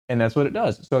 and that's what it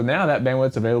does. So now that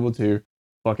bandwidth's available to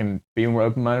fucking be more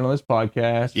open-minded on this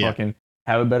podcast, fucking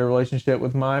have a better relationship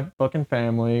with my fucking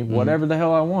family, whatever the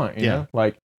hell I want, you know?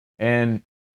 Like, and,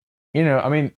 I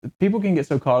mean, people can get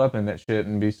so caught up in that shit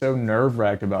and be so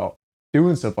nerve-wracked about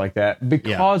doing stuff like that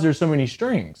because there's so many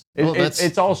strings.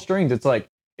 It's all strings. It's like,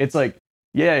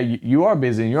 yeah, you are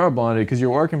busy and you are blinded because you're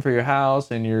working for your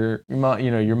house and your money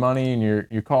and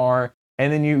your car.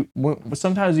 And then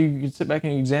sometimes you sit back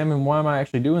and examine, why am I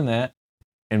actually doing that?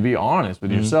 And be honest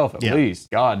with yourself at least.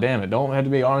 God damn it. Don't have to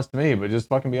be honest to me, but just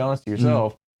fucking be honest to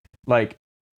yourself. Like,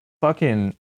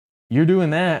 fucking, you're doing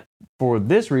that for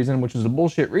this reason, which is a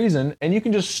bullshit reason, and you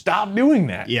can just stop doing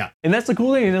that. Yeah. And that's the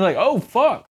cool thing. And they're like, oh,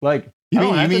 fuck. Like, You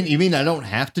mean I don't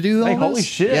have to do all like, this? holy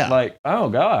shit. Yeah. Like, oh,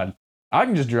 God. I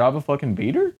can just drive a fucking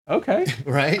beater? Okay.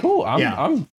 Right? Cool.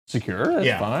 I'm secure.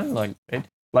 That's fine.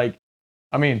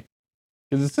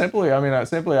 Because it's simply,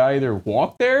 I either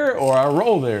walk there or I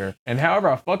roll there. And however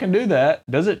I fucking do that,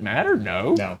 does it matter?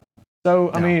 No. No.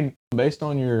 So, I mean, based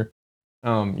on your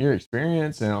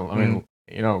experience and,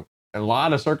 a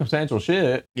lot of circumstantial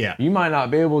shit, you might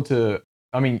not be able to,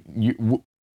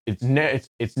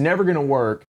 it's never going to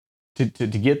work to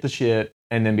get the shit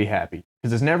and then be happy.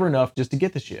 Because it's never enough just to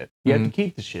get the shit. You have to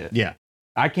keep the shit. Yeah.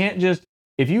 I can't just,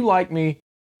 if you like me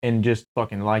and just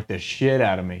fucking like the shit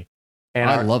out of me, and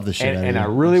I love the shit out of and you. I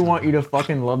really want you to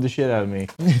fucking love the shit out of me.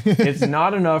 It's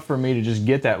not enough for me to just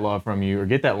get that love from you or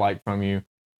get that like from you.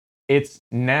 It's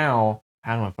now,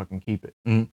 how do I fucking keep it?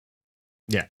 Mhm.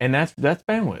 Yeah. And that's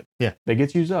bandwidth. Yeah. That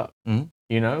gets used up. Mhm.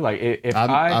 You know, like if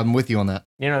I'm with you on that.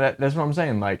 you know, that's what I'm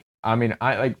saying. Like, I mean,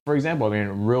 I like, for example, I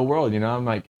mean, real world, you know, I'm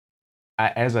like,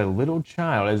 as a little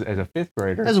child, as a fifth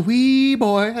grader, As a wee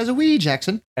boy, as a wee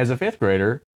Jackson. as a fifth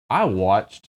grader, I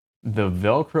watched the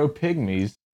Velcro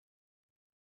Pygmies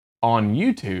on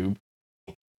YouTube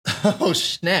Oh,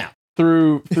 snap.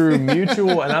 through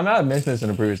mutual, and I might have mentioned this in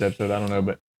a previous episode, I don't know,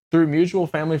 but through mutual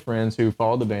family friends who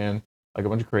followed the band, like a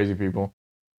bunch of crazy people,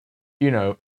 you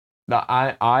know,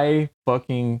 I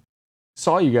fucking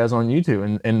saw you guys on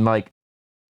YouTube, and like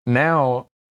now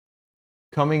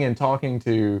coming and talking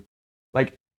to,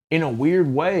 like, in a weird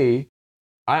way,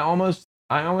 I almost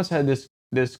had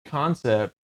this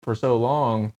concept for so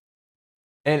long,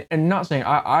 and not saying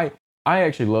I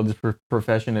actually love this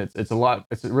profession. It's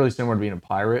really similar to being a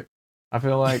pirate, I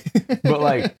feel like, but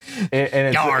like, and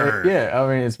it's Yarr. yeah, I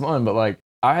mean it's fun, but like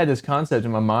I had this concept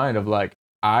in my mind of like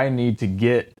I need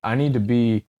to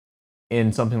be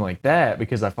in something like that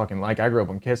because I grew up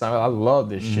on Kiss. I love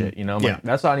this shit, you know. I'm Yeah. like,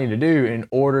 that's what I need to do in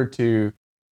order to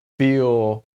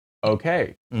feel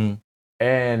okay. Mhm.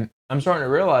 And I'm starting to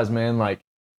realize, man, like,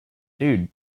 dude,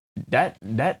 that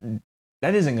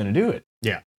isn't gonna do it.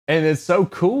 Yeah. And it's so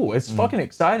cool. It's Mhm. fucking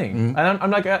exciting. Mhm. And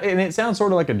I'm like, and it sounds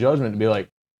sort of like a judgment to be like,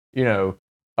 you know,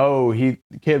 oh, the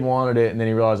kid wanted it and then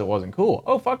he realized it wasn't cool.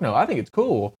 Oh, fuck no, I think it's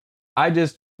cool. I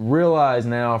just realize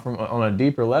now from on a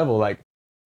deeper level, like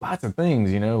lots of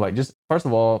things, you know, like just first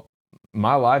of all,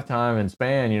 my lifetime and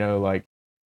span, you know, like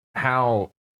how,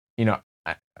 you know,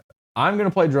 I'm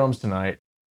gonna play drums tonight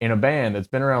in a band that's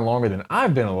been around longer than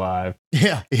I've been alive.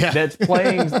 Yeah. Yeah. That's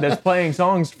playing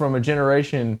songs from a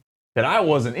generation that I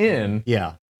wasn't in.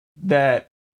 Yeah. That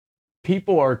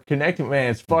people are connecting. Man,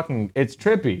 it's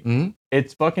trippy. Mhm.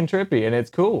 It's fucking trippy, and it's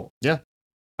cool. Yeah.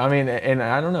 I mean, and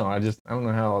I don't know. I don't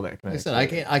know how all that Like I connects. said, but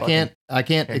I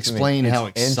can't it's explain how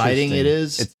it's exciting it interesting.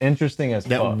 is It's interesting as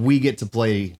that fuck. we get to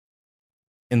play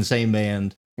in the same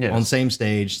band, Yes. on the same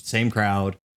stage, same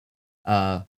crowd.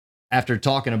 After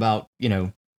talking about, you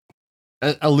know,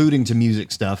 alluding to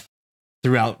music stuff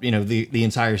throughout, you know, the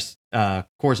entire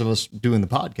course of us doing the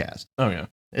podcast, Oh yeah,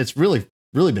 it's really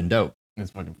been dope.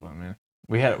 it's fucking fun, man.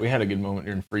 We had a good moment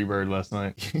during Freebird last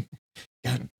night.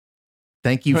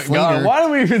 Thank you, God, Fleener. why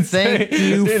do we even say? Thank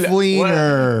you, Dude,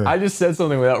 Fleener. I just said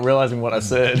something without realizing what I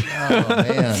said. Oh,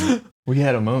 man. We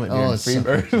had a moment during it's so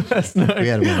Freebird last night. We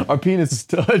had a moment. Our penises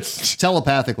touched.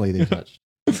 Telepathically, they touched.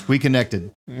 We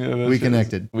connected. Yeah, that We shit was-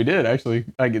 connected. We did actually.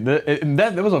 Like and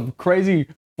that was a crazy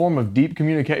form of deep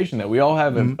communication that we all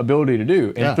have an ability to do.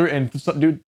 And Yeah.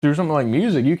 through something like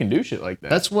music, you can do shit like that.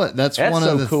 That's one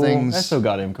so of the cool. things. That's so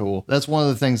goddamn cool. That's one of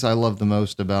the things I love the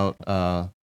most about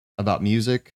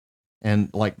music and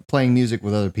like playing music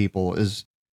with other people is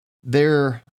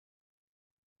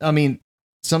I mean,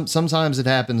 sometimes it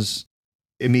happens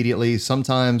immediately.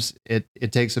 Sometimes it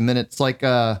takes a minute. It's like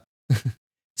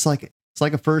it's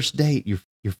like a first date.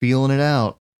 You're feeling it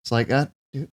out. It's like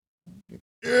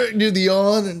do the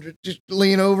yawn and just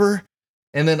lean over.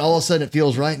 And then all of a sudden it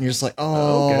feels right, and you're just like,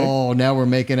 oh, now we're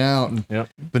making out. And, Yep.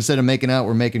 But instead of making out,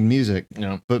 we're making music.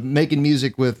 Yeah. But making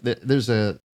music with there's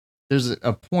a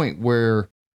point where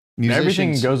Everything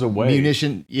musicians goes away.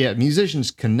 musicians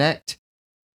connect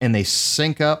and they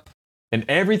sync up And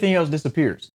everything else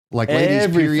disappears. like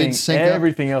ladies' periods sync up.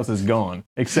 Everything else is gone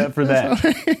except for that.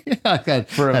 Yeah, I had to make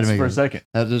for it- a second.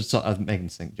 I was making a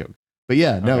sync joke, but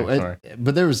yeah, no. Okay, sorry.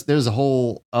 But there's a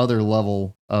whole other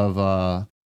level of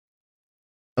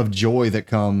joy that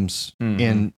comes Mhm.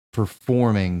 in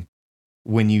performing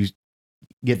when you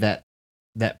get that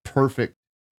perfect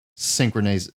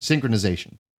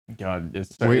synchronization God,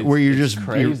 it's where you're it's just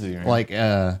crazy. you're man. like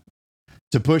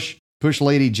to push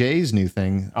Lady J's new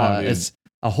thing. Oh, dude. It's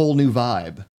a whole new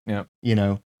vibe. Yep. You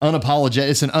know, unapologetic.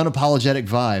 It's an unapologetic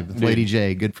vibe. Dude. Lady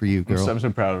J, good for you, girl. I'm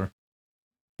so proud of her.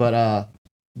 But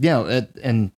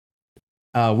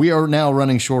we are now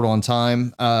running short on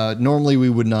time. Normally we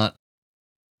would not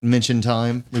mention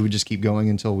time. We would just keep going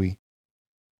until we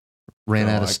ran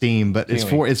No, out of like, steam. But it's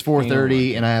feeling- 4:30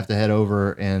 like- and I have to head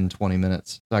over in 20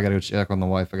 minutes. So I got to go check on the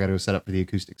wife. I got to go set up for the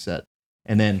acoustic set,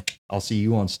 and then I'll see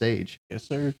you on stage. Yes,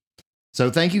 sir. So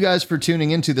thank you guys for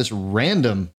tuning into this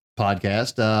random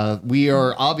podcast. We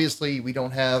are obviously we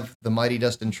don't have the mighty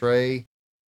Dustin Trey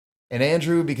And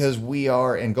Andrew, because we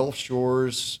are in Gulf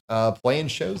Shores playing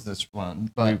shows this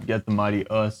month. But We've got the Mighty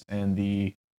Us and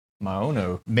the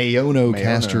Maono. Mayono Mayono.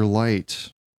 Caster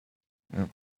Light. Yep.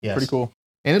 Yes. Pretty cool.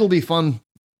 And it'll be fun.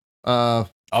 I'll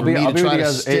for be me with to try you to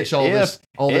guys. stitch all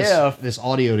this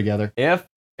audio together. If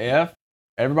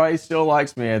everybody still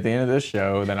likes me at the end of this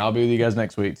show, then I'll be with you guys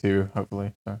next week too,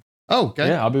 hopefully. So, Oh, okay.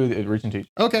 yeah, I'll be with Reach and Teach.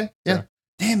 Okay. Yeah. So-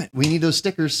 Damn it. We need those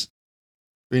stickers.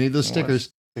 We need those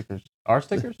stickers. Stickers. Our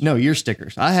stickers? No, your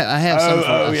stickers. I have some for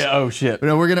us. Yeah. Oh shit.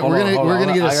 No, we're gonna Hold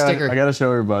on. get a I sticker. gotta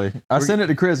show everybody. I We're- sent it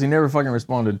to Chris. He never fucking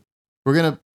responded. We're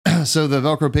gonna. So the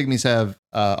Velcro Pygmies have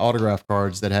autograph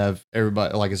cards that have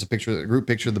everybody. Like it's a group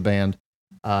picture of the band.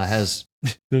 Has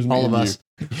There's all of us.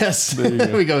 Yes. There you go.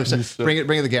 There we go. So Just, bring it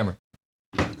to the camera.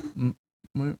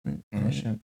 Oh,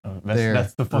 shit. Oh, There.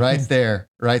 that's the fucking Right there.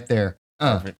 Right there.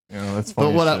 Perfect. That's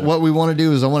funny. But what we want to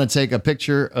do is I want to take a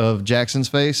picture of Jackson's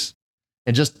face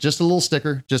and just a little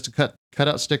sticker, just a cut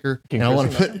out sticker, Can and I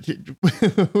want Chris to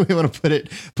we want to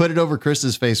put it over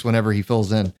Chris's face whenever he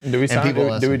fills in. Do we sign?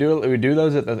 people Do we do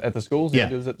those at the schools? Do Yeah. we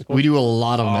do those at the schools? We do a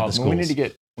lot of them at Oh, the well, schools.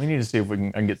 we need to see if I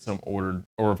can get some ordered,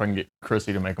 or if I can get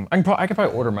Chrissy to make them. I can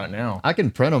probably order them right now. I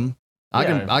can print them. I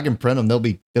Yeah. can print them. They'll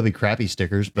be crappy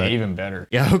stickers, but Even better.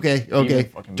 yeah, okay. Even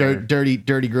fucking better. Dirty,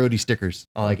 grody stickers.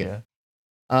 I like it. Okay.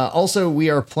 Also, we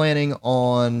are planning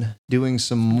on doing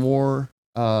some more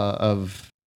of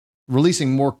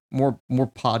releasing more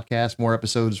podcasts, more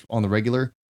episodes on the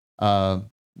regular.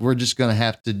 We're just gonna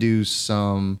have to do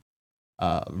some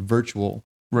virtual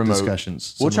Remote.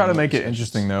 discussions. We'll some try to remote make it discussions.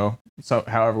 interesting though. So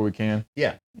however we can.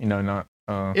 Yeah. Not.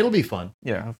 It'll be fun.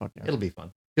 Yeah. Fuck yeah. It'll be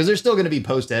fun because there's still gonna be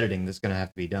post editing that's gonna have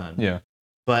to be done. Yeah.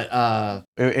 But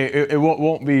It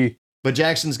won't be. But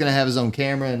Jackson's gonna have his own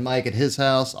camera and mic at his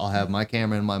house. I'll have my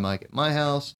camera and my mic at my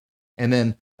house. And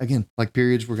then again, like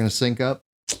periods, we're gonna sync up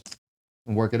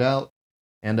and work it out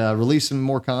and release some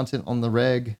more content on the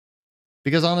reg.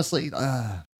 Because honestly,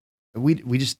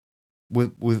 we just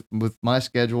with my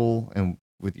schedule and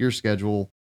with your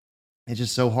schedule, it's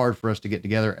just so hard for us to get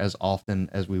together as often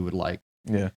as we would like.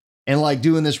 Yeah. And like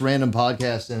doing this random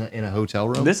podcast in a hotel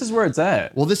room. This is where it's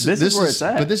at. Well, this is where it's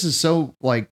at. But this is so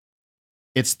like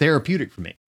it's therapeutic for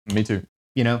me. Me too.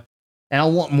 You know, and I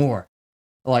want more.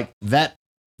 Like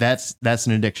that's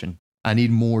an addiction. I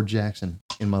need more Jackson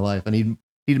in my life. I need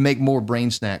to make more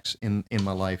brain snacks in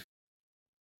my life.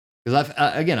 Because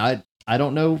I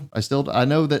don't know. I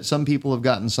know that some people have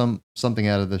gotten something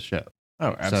out of this show.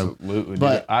 Oh, absolutely.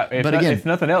 but- dude. again- if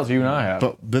nothing else, you and I have.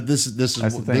 But this That's the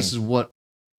thing. is what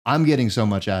I'm getting so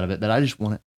much out of it that I just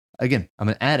want it. Again, I'm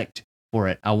an addict for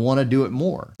it. I want to do it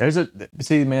more.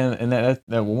 See, man, and that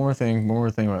one more thing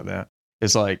about that.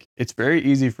 It's like, it's very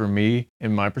easy for me,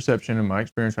 in my perception and my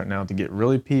experience right now, to get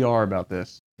really PR about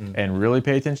this Mm. and really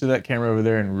pay attention to that camera over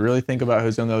there and really think about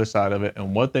who's on the other side of it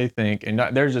and what they think. And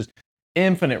there's just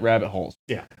infinite rabbit holes.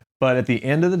 Yeah. But at the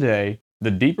end of the day,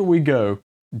 the deeper we go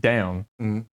down,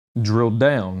 Mm. drill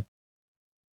down,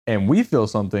 and we feel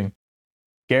something,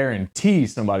 guarantee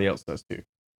somebody else does too.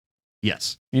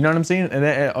 Yes. You know what I'm saying? And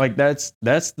that's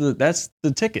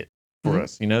the ticket for Mhm.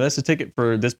 us. You know, that's the ticket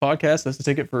for this podcast. That's the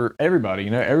ticket for everybody. You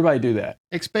know, everybody do that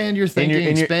Expand your thinking.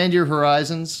 Expand your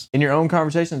horizons. in your own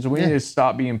conversations. We Yeah. need to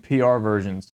stop being PR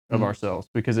versions of Mhm. ourselves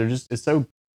because it's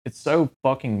so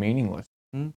fucking meaningless.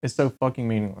 Mhm. It's so fucking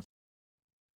meaningless.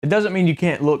 It doesn't mean you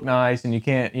can't look nice and you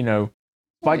can't,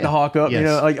 spike yeah. the hawk up.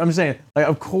 Yes. Like I'm saying, like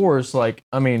of course, like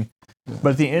I mean,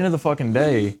 but at the end of the fucking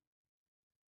day,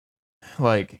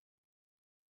 like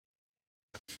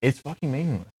it's fucking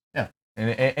meaningless. Yeah.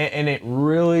 And it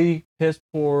really piss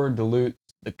poor dilutes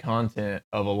the content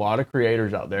of a lot of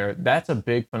creators out there. That's a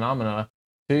big phenomena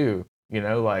too.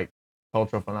 Like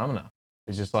cultural phenomena.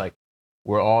 It's just like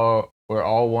we're all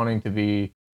wanting to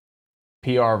be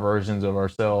PR versions of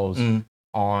ourselves Mm.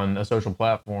 on a social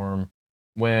platform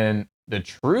when the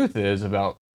truth is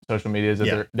about social media is that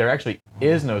Yeah. there actually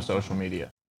is no social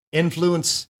media.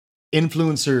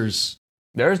 Influencers.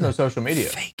 There is no social media.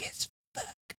 Fake as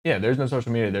Yeah, there's no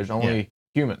social media. There's only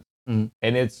humans. Mhm.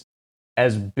 And it's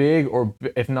as big or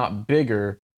if not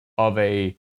bigger of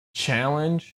a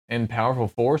challenge and powerful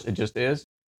force. It just is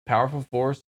powerful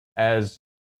force as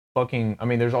fucking, I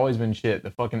mean, there's always been shit. The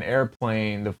fucking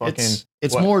airplane, the fucking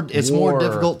It's what, more war.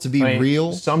 difficult to be I mean,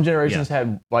 real. Some generations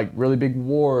had like really big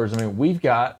wars. I mean, we've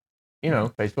got,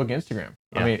 Facebook, Instagram.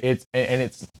 Yeah. I mean,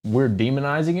 we're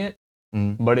demonizing it,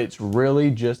 Mhm. but it's really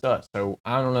just us. So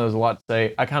I don't know. There's a lot to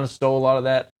say. I kind of stole a lot of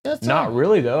that. That's Not all.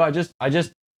 really though. I just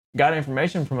got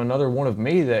information from another one of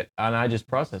me and I just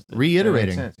processed it.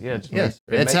 Reiterating. It makes sense. Yeah, it just Yes.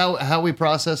 makes, It's how we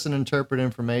process and interpret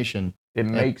information. it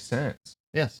makes sense.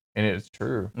 Yes. And it's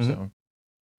true. Mhm.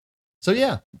 So So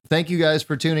yeah, thank you guys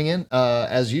for tuning in.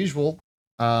 As usual,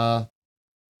 we are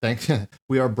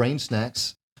Brain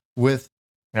Snacks with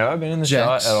Have I been in the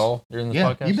Jax. shot at all during this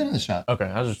yeah. podcast? You've been in the shot. Okay,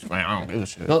 I was just I don't give a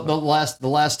shit. The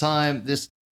last time that's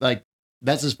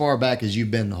as far back as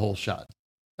you've been the whole shot.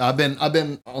 I've been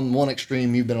on one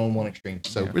extreme. You've been on one extreme,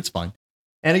 so Yeah. it's fine.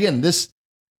 And again,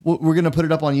 we're gonna put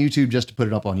it up on YouTube just to put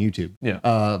it up on YouTube. Yeah.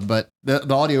 But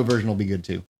the audio version will be good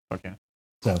too. Okay.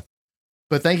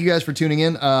 But thank you guys for tuning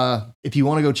in. If you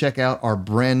want to go check out our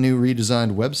brand new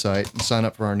redesigned website and sign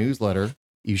up for our newsletter,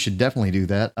 you should definitely do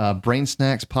that.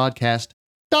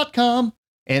 Brainsnackspodcast.com.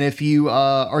 And if you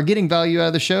are getting value out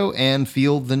of the show and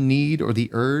feel the need or the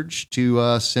urge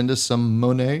to send us some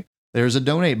money, there's a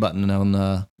donate button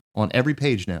on every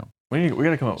page now. We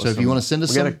gotta come up with So if you want to send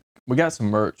us some, we got some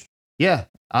merch. yeah,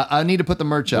 I need to put the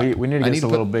merch up. We need to I get need to a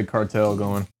put- little big cartel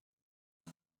going.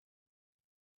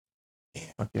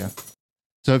 Fuck yeah.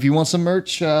 So if you want some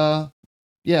merch, yeah,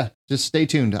 just stay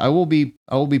tuned. I will be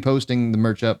posting the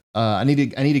merch up. I need to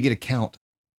get a count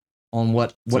on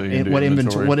what So you can do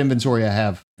inventory. inventory I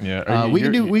have. Yeah. We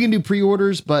can do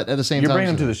pre-orders, but at the same You're time,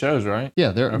 bringing them to the shows, right?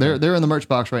 yeah, they're Okay. they're in the merch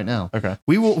box right now. Okay.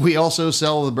 We also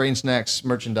sell the Brain Snacks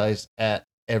merchandise at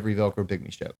every Velcro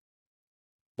Pygmy show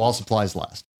while supplies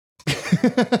last.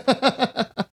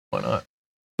 Why not?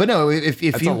 But no, if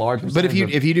That's you a large but if you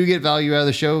percentage of- if you do get value out of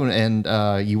the show and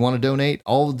you want to donate,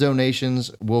 all the donations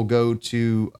will go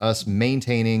to us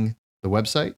maintaining the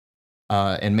website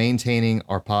and maintaining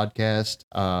our podcast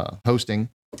hosting,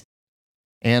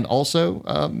 and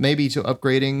also maybe to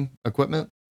upgrading equipment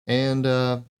and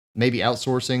maybe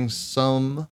outsourcing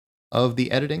some of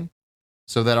the editing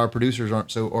so that our producers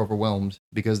aren't so overwhelmed,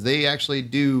 because they actually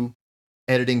do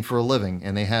editing for a living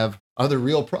and they have other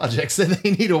real projects that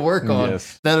they need to work on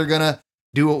Yes. that are going to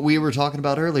do what we were talking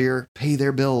about earlier, pay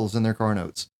their bills and their car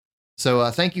notes. So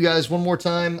thank you guys one more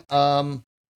time.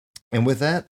 And with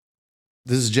that,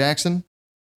 this is Jackson.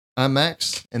 I'm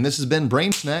Max. And this has been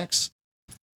Brain Snacks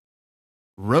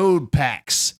Road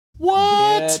Packs.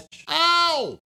 What? Bitch. Ow!